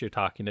convenience you're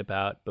talking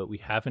about, but we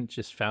haven't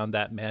just found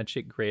that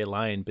magic gray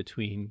line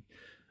between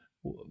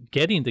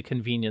getting the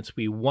convenience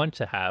we want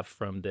to have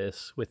from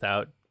this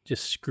without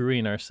just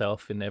screwing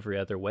ourselves in every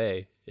other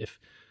way.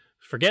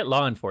 Forget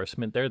law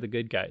enforcement, they're the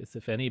good guys.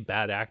 If any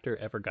bad actor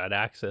ever got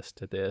access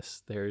to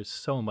this, there's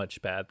so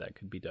much bad that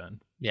could be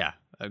done. Yeah,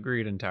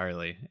 agreed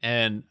entirely.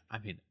 And I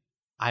mean,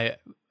 I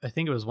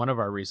think it was one of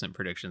our recent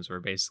predictions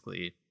where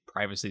basically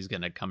privacy is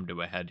going to come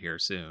to a head here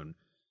soon,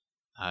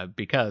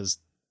 because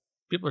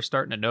people are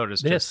starting to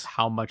notice just This.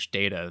 how much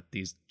data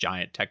these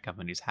giant tech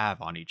companies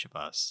have on each of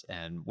us,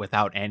 and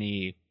without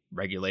any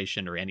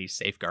regulation or any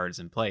safeguards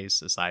in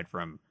place, aside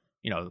from,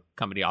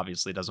 company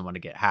obviously doesn't want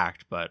to get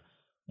hacked, but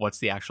what's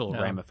the actual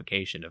No.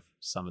 ramification if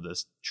some of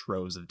this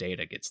troves of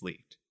data gets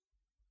leaked?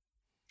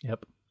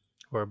 Yep.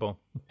 Horrible.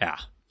 Yeah.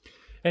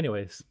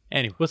 Anyway,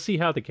 we'll see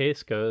how the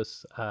case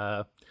goes.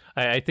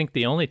 I think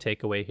the only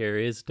takeaway here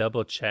is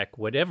double check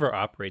whatever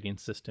operating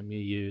system you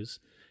use.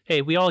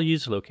 Hey, we all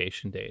use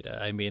location data.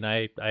 I mean,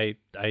 I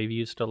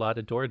used a lot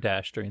of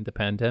DoorDash during the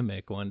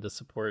pandemic, wanted to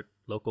support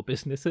local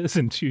businesses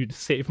and to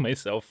save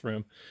myself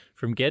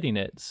from getting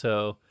it.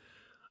 So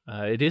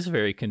it is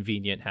very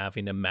convenient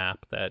having a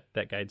map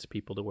that guides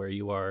people to where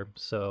you are.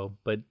 So,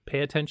 but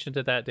pay attention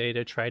to that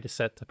data, try to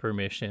set the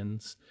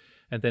permissions,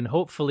 and then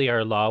hopefully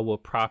our law will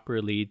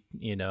properly,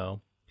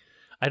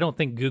 I don't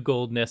think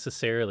Google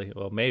necessarily,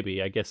 well,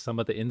 maybe, I guess some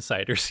of the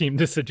insiders seem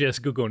to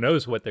suggest Google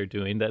knows what they're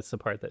doing. That's the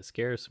part that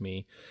scares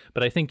me.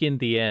 But I think in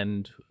the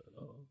end,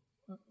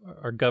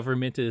 our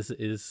government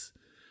is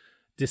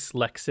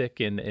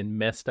dyslexic and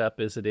messed up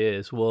as it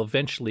is, will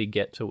eventually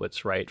get to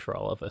what's right for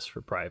all of us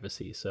for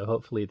privacy. So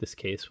hopefully this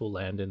case will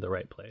land in the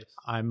right place.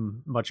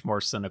 I'm much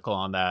more cynical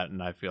on that,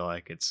 and I feel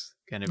like it's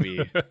going to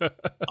be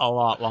a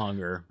lot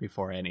longer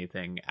before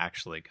anything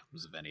actually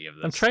comes of any of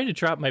this. I'm trying to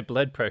drop my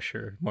blood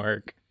pressure,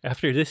 Mark.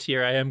 After this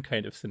year, I am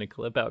kind of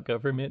cynical about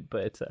government,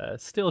 but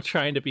still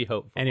trying to be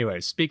hopeful.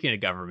 Anyway, speaking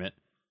of government,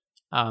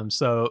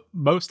 so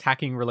most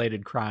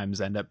hacking-related crimes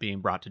end up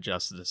being brought to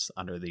justice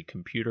under the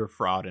Computer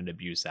Fraud and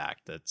Abuse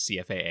Act, the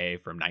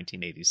CFAA from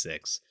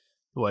 1986,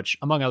 which,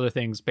 among other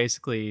things,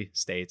 basically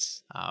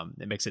states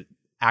it makes it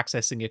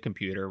accessing a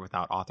computer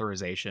without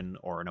authorization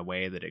or in a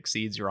way that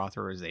exceeds your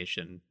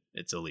authorization,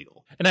 it's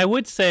illegal. And I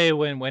would say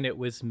when it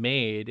was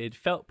made, it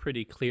felt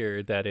pretty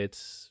clear that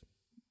it's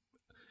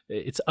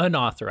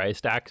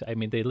unauthorized access. I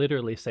mean, they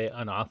literally say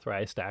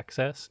unauthorized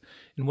access.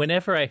 And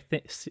whenever I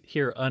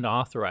hear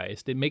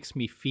unauthorized, it makes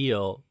me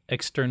feel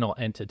external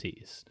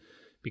entities.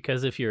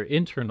 Because if you're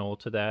internal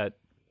to that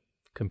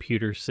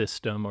computer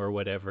system or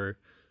whatever,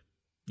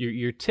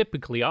 you're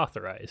typically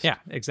authorized. Yeah,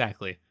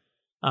 exactly.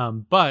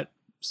 But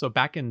so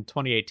back in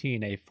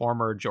 2018, a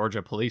former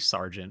Georgia police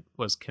sergeant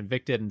was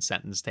convicted and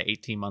sentenced to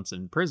 18 months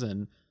in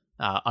prison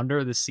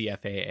under the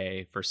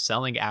CFAA for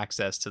selling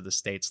access to the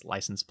state's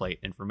license plate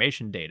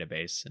information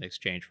database in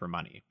exchange for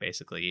money.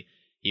 Basically,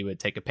 he would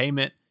take a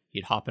payment,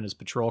 he'd hop in his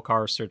patrol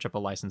car, search up a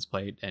license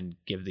plate, and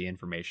give the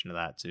information of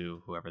that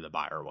to whoever the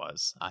buyer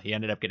was. He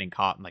ended up getting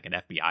caught in like an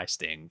FBI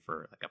sting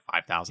for like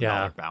a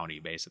 $5,000 bounty,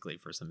 basically,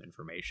 for some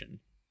information.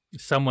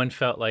 Someone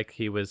felt like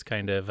he was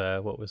kind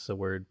of, what was the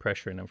word,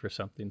 pressuring him for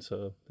something,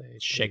 so they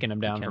shaking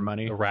him down for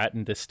money. A rat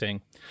in this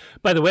sting.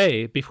 By the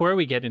way, before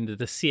we get into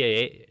the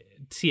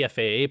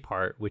CFAA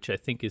part, which I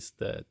think is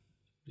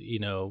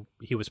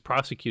he was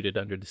prosecuted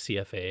under the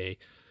CFAA,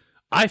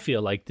 I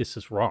feel like this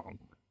is wrong.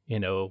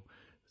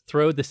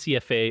 Throw the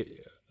CFA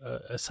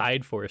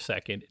aside for a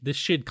second. This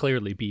should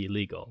clearly be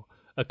illegal.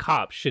 A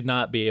cop should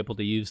not be able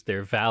to use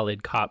their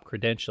valid cop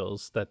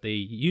credentials that they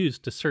use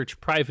to search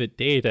private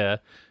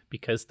data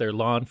because they're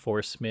law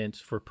enforcement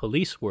for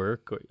police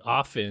work, or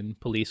often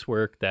police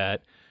work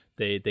that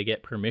they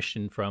get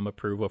permission from,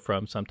 approval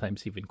from,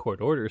 sometimes even court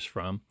orders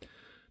from,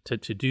 to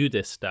do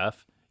this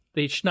stuff.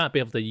 They should not be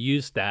able to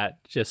use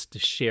that just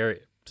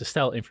to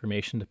sell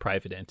information to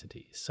private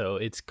entities. So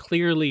it's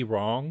clearly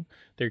wrong.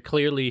 There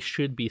clearly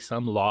should be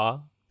some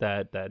law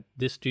that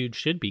this dude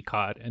should be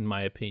caught, in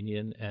my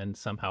opinion, and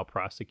somehow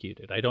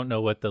prosecuted. I don't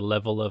know what the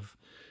level of,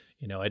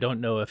 I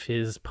don't know if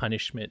his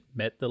punishment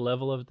met the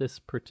level of this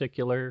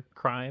particular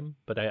crime,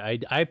 but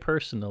I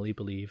personally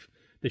believe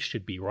this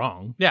should be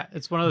wrong. Yeah,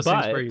 it's one of those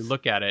things where you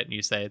look at it and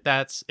you say,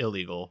 that's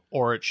illegal,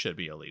 or it should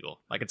be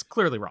illegal. Like, it's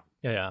clearly wrong.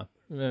 Yeah.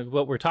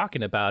 What we're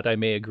talking about, I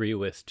may agree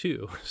with,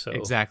 too. So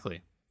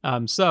exactly.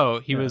 So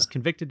he was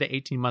convicted to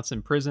 18 months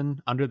in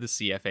prison under the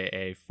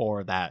CFAA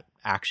for that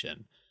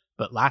action.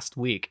 But last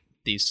week,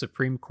 the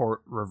Supreme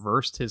Court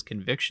reversed his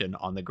conviction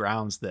on the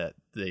grounds that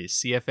the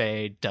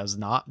CFAA does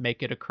not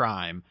make it a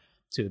crime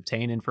to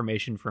obtain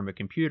information from a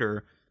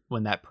computer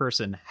when that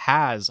person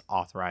has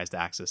authorized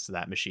access to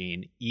that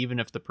machine, even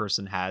if the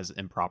person has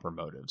improper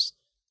motives.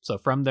 So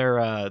from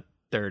their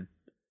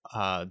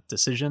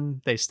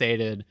decision, they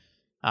stated,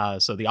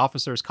 so the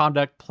officer's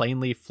conduct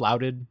plainly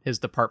flouted his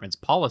department's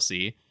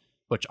policy,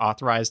 which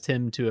authorized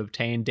him to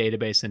obtain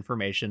database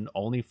information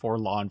only for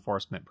law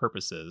enforcement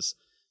purposes.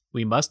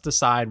 We must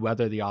decide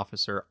whether the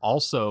officer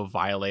also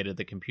violated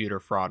the Computer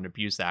Fraud and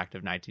Abuse Act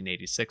of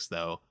 1986,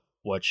 though,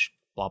 which,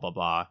 blah, blah,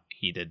 blah,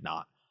 he did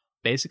not.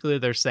 Basically,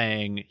 they're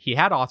saying he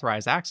had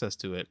authorized access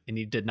to it, and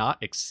he did not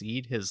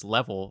exceed his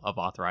level of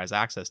authorized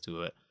access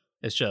to it.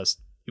 It's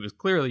just, he was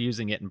clearly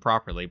using it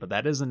improperly, but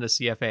that isn't a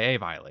CFAA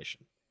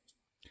violation.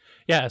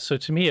 Yeah, so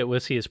to me, it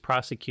was he is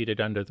prosecuted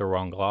under the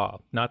wrong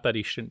law. Not that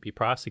he shouldn't be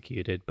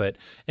prosecuted, but,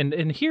 and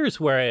here's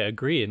where I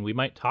agree, and we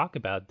might talk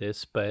about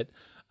this, but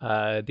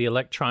the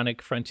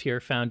Electronic Frontier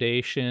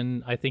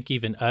Foundation, I think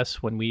even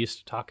us, when we used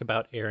to talk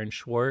about Aaron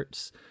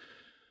Swartz,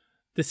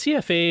 the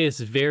CFA is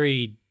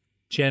very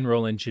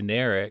general and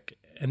generic,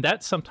 and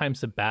that's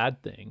sometimes a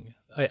bad thing.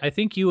 I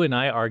think you and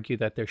I argue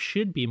that there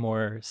should be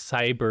more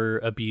cyber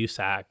abuse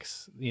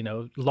acts,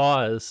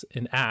 laws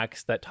and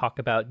acts that talk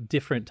about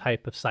different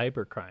type of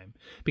cybercrime,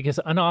 because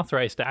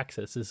unauthorized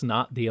access is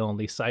not the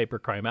only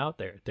cybercrime out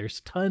there. There's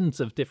tons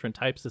of different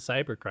types of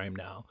cybercrime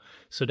now.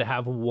 So to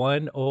have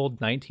one old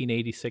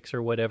 1986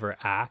 or whatever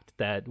act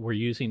that we're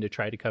using to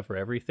try to cover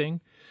everything,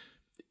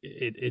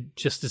 it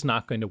just is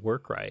not going to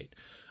work right.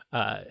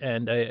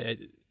 And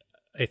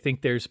I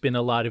think there's been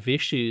a lot of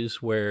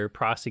issues where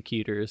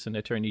prosecutors and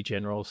attorney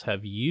generals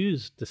have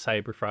used the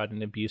Cyber Fraud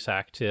and Abuse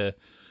Act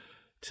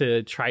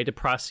to try to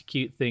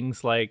prosecute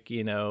things like,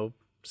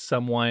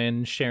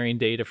 someone sharing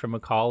data from a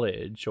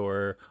college,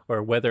 or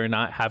whether or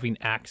not having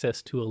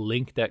access to a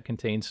link that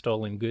contains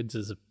stolen goods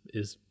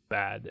is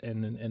bad.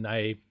 And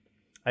I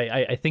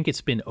think it's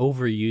been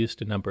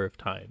overused a number of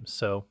times.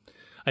 So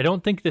I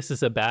don't think this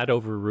is a bad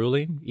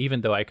overruling,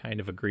 even though I kind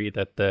of agree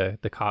that the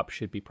cop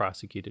should be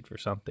prosecuted for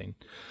something.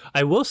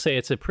 I will say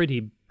it's a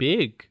pretty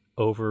big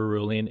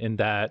overruling in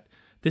that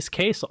this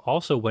case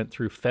also went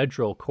through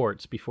federal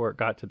courts before it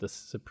got to the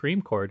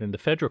Supreme Court, and the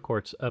federal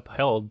courts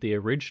upheld the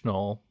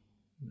original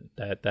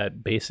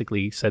that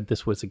basically said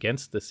this was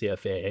against the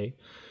CFAA.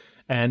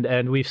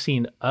 And we've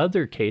seen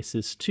other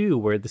cases too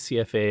where the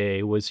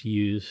CFAA was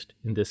used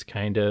in this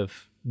kind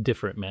of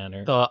different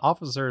manner. The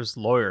officer's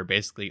lawyer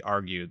basically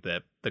argued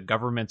that the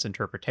government's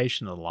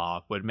interpretation of the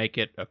law would make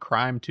it a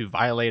crime to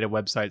violate a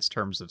website's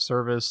terms of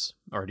service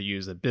or to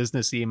use a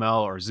business email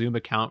or Zoom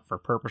account for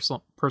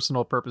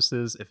personal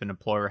purposes if an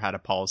employer had a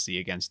policy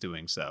against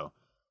doing so.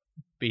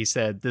 He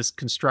said this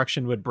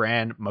construction would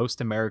brand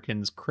most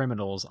Americans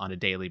criminals on a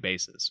daily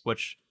basis,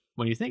 which,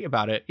 when you think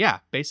about it, yeah,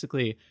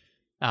 basically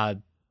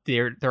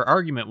their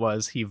argument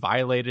was he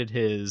violated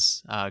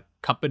his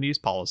company's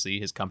policy,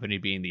 his company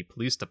being the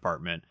police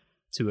department,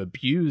 to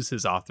abuse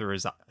his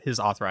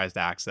authorized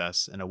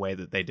access in a way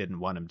that they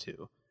didn't want him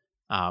to.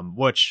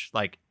 Which,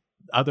 like,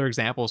 other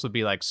examples would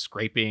be like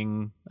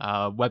scraping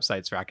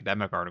websites for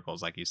academic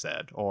articles, like you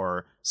said,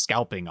 or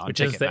scalping on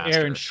Ticketmaster. Which is the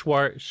Aaron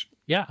Swartz.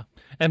 Yeah.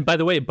 And by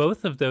the way,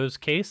 both of those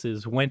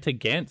cases went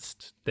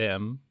against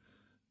them,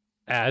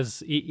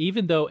 as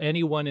even though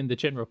anyone in the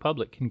general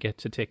public can get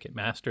to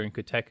Ticketmaster and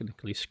could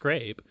technically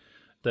scrape,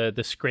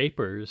 the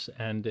scrapers,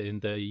 and in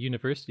the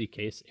university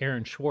case,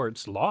 Aaron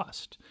Swartz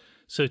lost.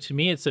 So to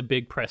me, it's a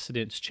big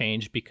precedence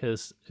change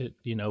because,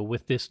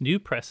 with this new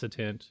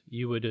precedent,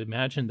 you would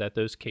imagine that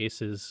those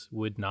cases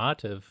would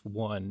not have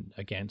won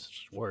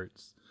against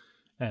Swartz,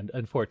 and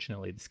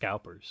unfortunately, the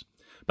scalpers.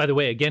 By the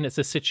way, again, it's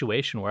a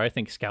situation where I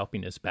think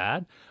scalping is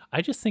bad.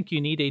 I just think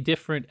you need a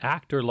different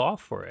act or law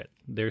for it.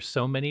 There's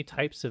so many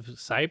types of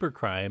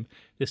cybercrime.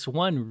 This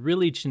one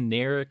really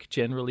generic,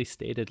 generally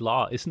stated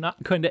law is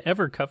not going to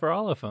ever cover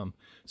all of them.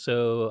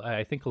 So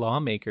I think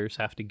lawmakers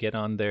have to get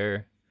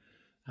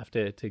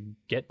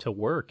to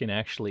work and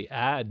actually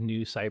add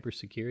new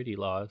cybersecurity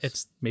laws.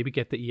 It's maybe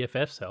get the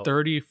EFF's help.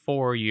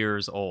 34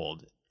 years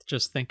old.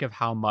 Just think of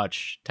how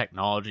much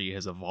technology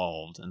has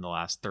evolved in the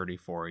last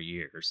 34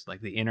 years.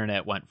 Like, the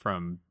internet went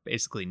from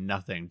basically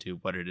nothing to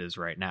what it is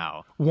right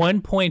now.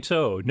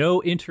 1.0,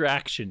 no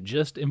interaction,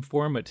 just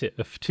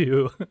informative,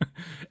 to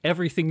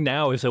everything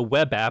now is a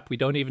web app. We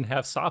don't even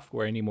have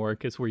software anymore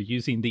because we're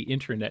using the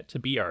internet to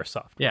be our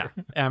software.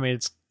 Yeah, I mean,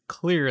 it's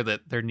clear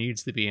that there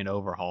needs to be an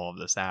overhaul of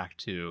this act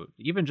to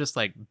even just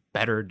like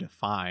better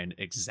define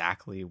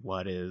exactly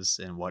what is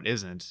and what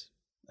isn't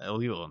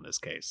illegal in this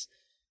case.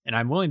 And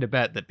I'm willing to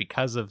bet that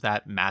because of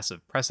that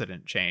massive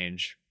precedent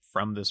change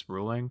from this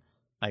ruling,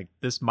 like,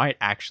 this might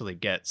actually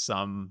get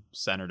some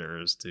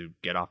senators to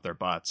get off their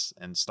butts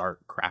and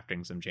start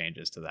crafting some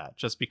changes to that,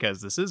 just because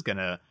this is going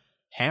to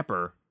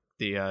hamper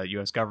the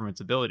U.S.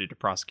 government's ability to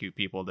prosecute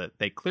people that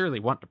they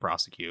clearly want to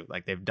prosecute.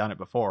 Like, they've done it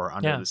before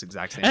under this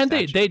exact same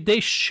statute. And they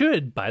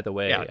should, by the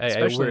way. Yeah,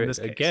 especially in this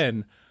case.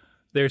 Again,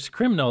 there's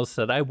criminals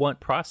that I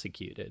want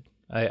prosecuted.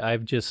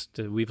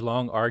 We've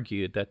long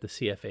argued that the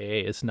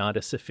CFAA is not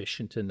a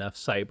sufficient enough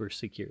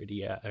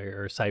cybersecurity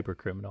or cyber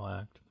criminal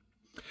act.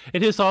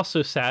 It is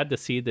also sad to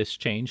see this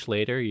change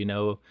later.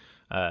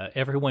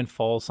 Everyone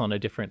falls on a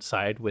different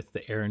side with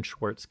the Aaron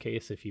Swartz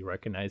case if you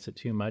recognize it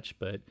too much.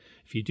 But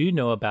if you do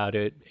know about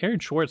it,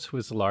 Aaron Swartz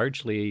was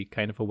largely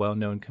kind of a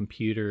well-known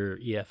computer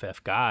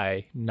EFF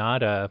guy,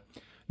 not a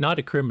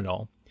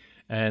criminal.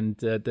 And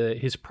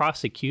his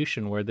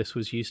prosecution, where this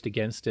was used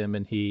against him,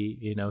 and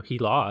he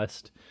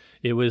lost.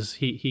 It was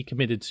he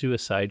committed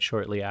suicide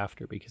shortly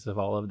after because of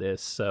all of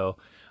this. So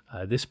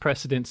this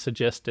precedent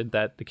suggested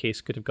that the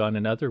case could have gone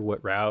another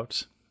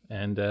route,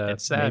 and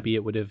maybe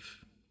it would have.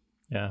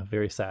 Yeah,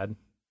 very sad.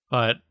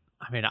 But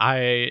I mean,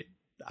 I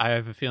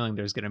have a feeling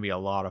there's going to be a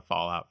lot of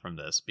fallout from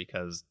this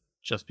because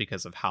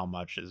of how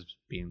much is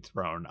being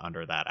thrown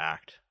under that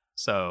act.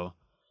 So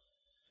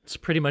it's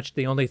pretty much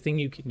the only thing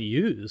you can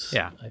use.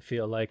 Yeah, I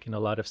feel like in a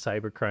lot of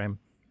cybercrime,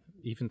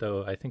 even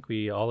though I think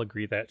we all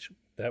agree that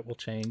that will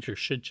change or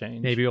should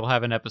change. Maybe we'll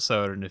have an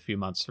episode in a few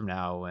months from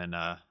now when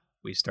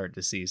we start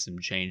to see some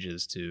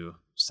changes to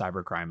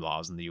cybercrime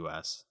laws in the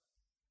U.S.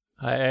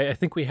 I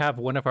think we have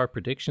one of our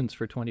predictions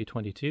for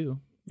 2022.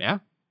 Yeah.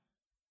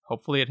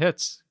 Hopefully it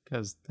hits,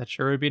 because that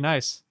sure would be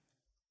nice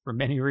for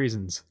many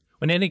reasons.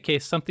 In any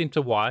case, something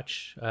to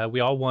watch. We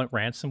all want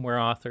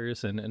ransomware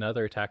authors and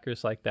other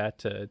attackers like that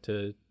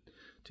to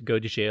go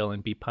to jail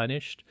and be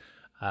punished.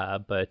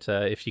 But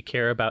if you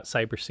care about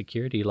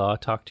cybersecurity law,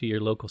 talk to your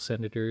local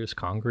senators,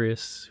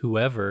 Congress,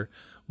 whoever.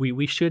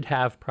 We should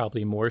have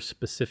probably more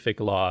specific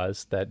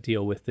laws that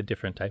deal with the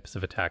different types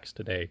of attacks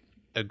today.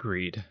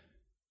 Agreed.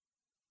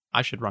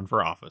 I should run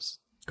for office.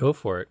 Go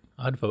for it.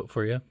 I'd vote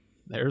for you.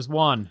 There's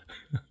one.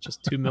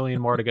 Just 2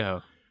 million more to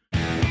go.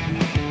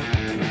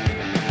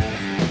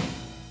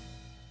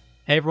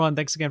 Hey everyone,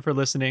 thanks again for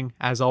listening.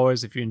 As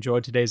always, if you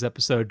enjoyed today's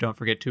episode, don't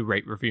forget to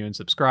rate, review, and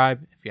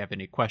subscribe. If you have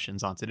any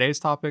questions on today's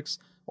topics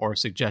or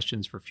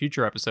suggestions for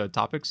future episode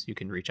topics, you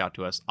can reach out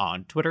to us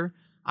on Twitter.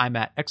 I'm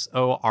at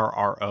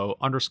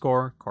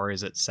XORRO_. Corey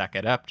is at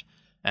SecAdept,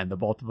 and the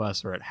both of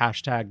us are at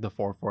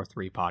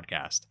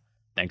 #the443podcast.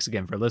 Thanks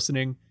again for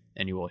listening,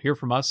 and you will hear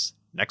from us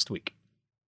next week.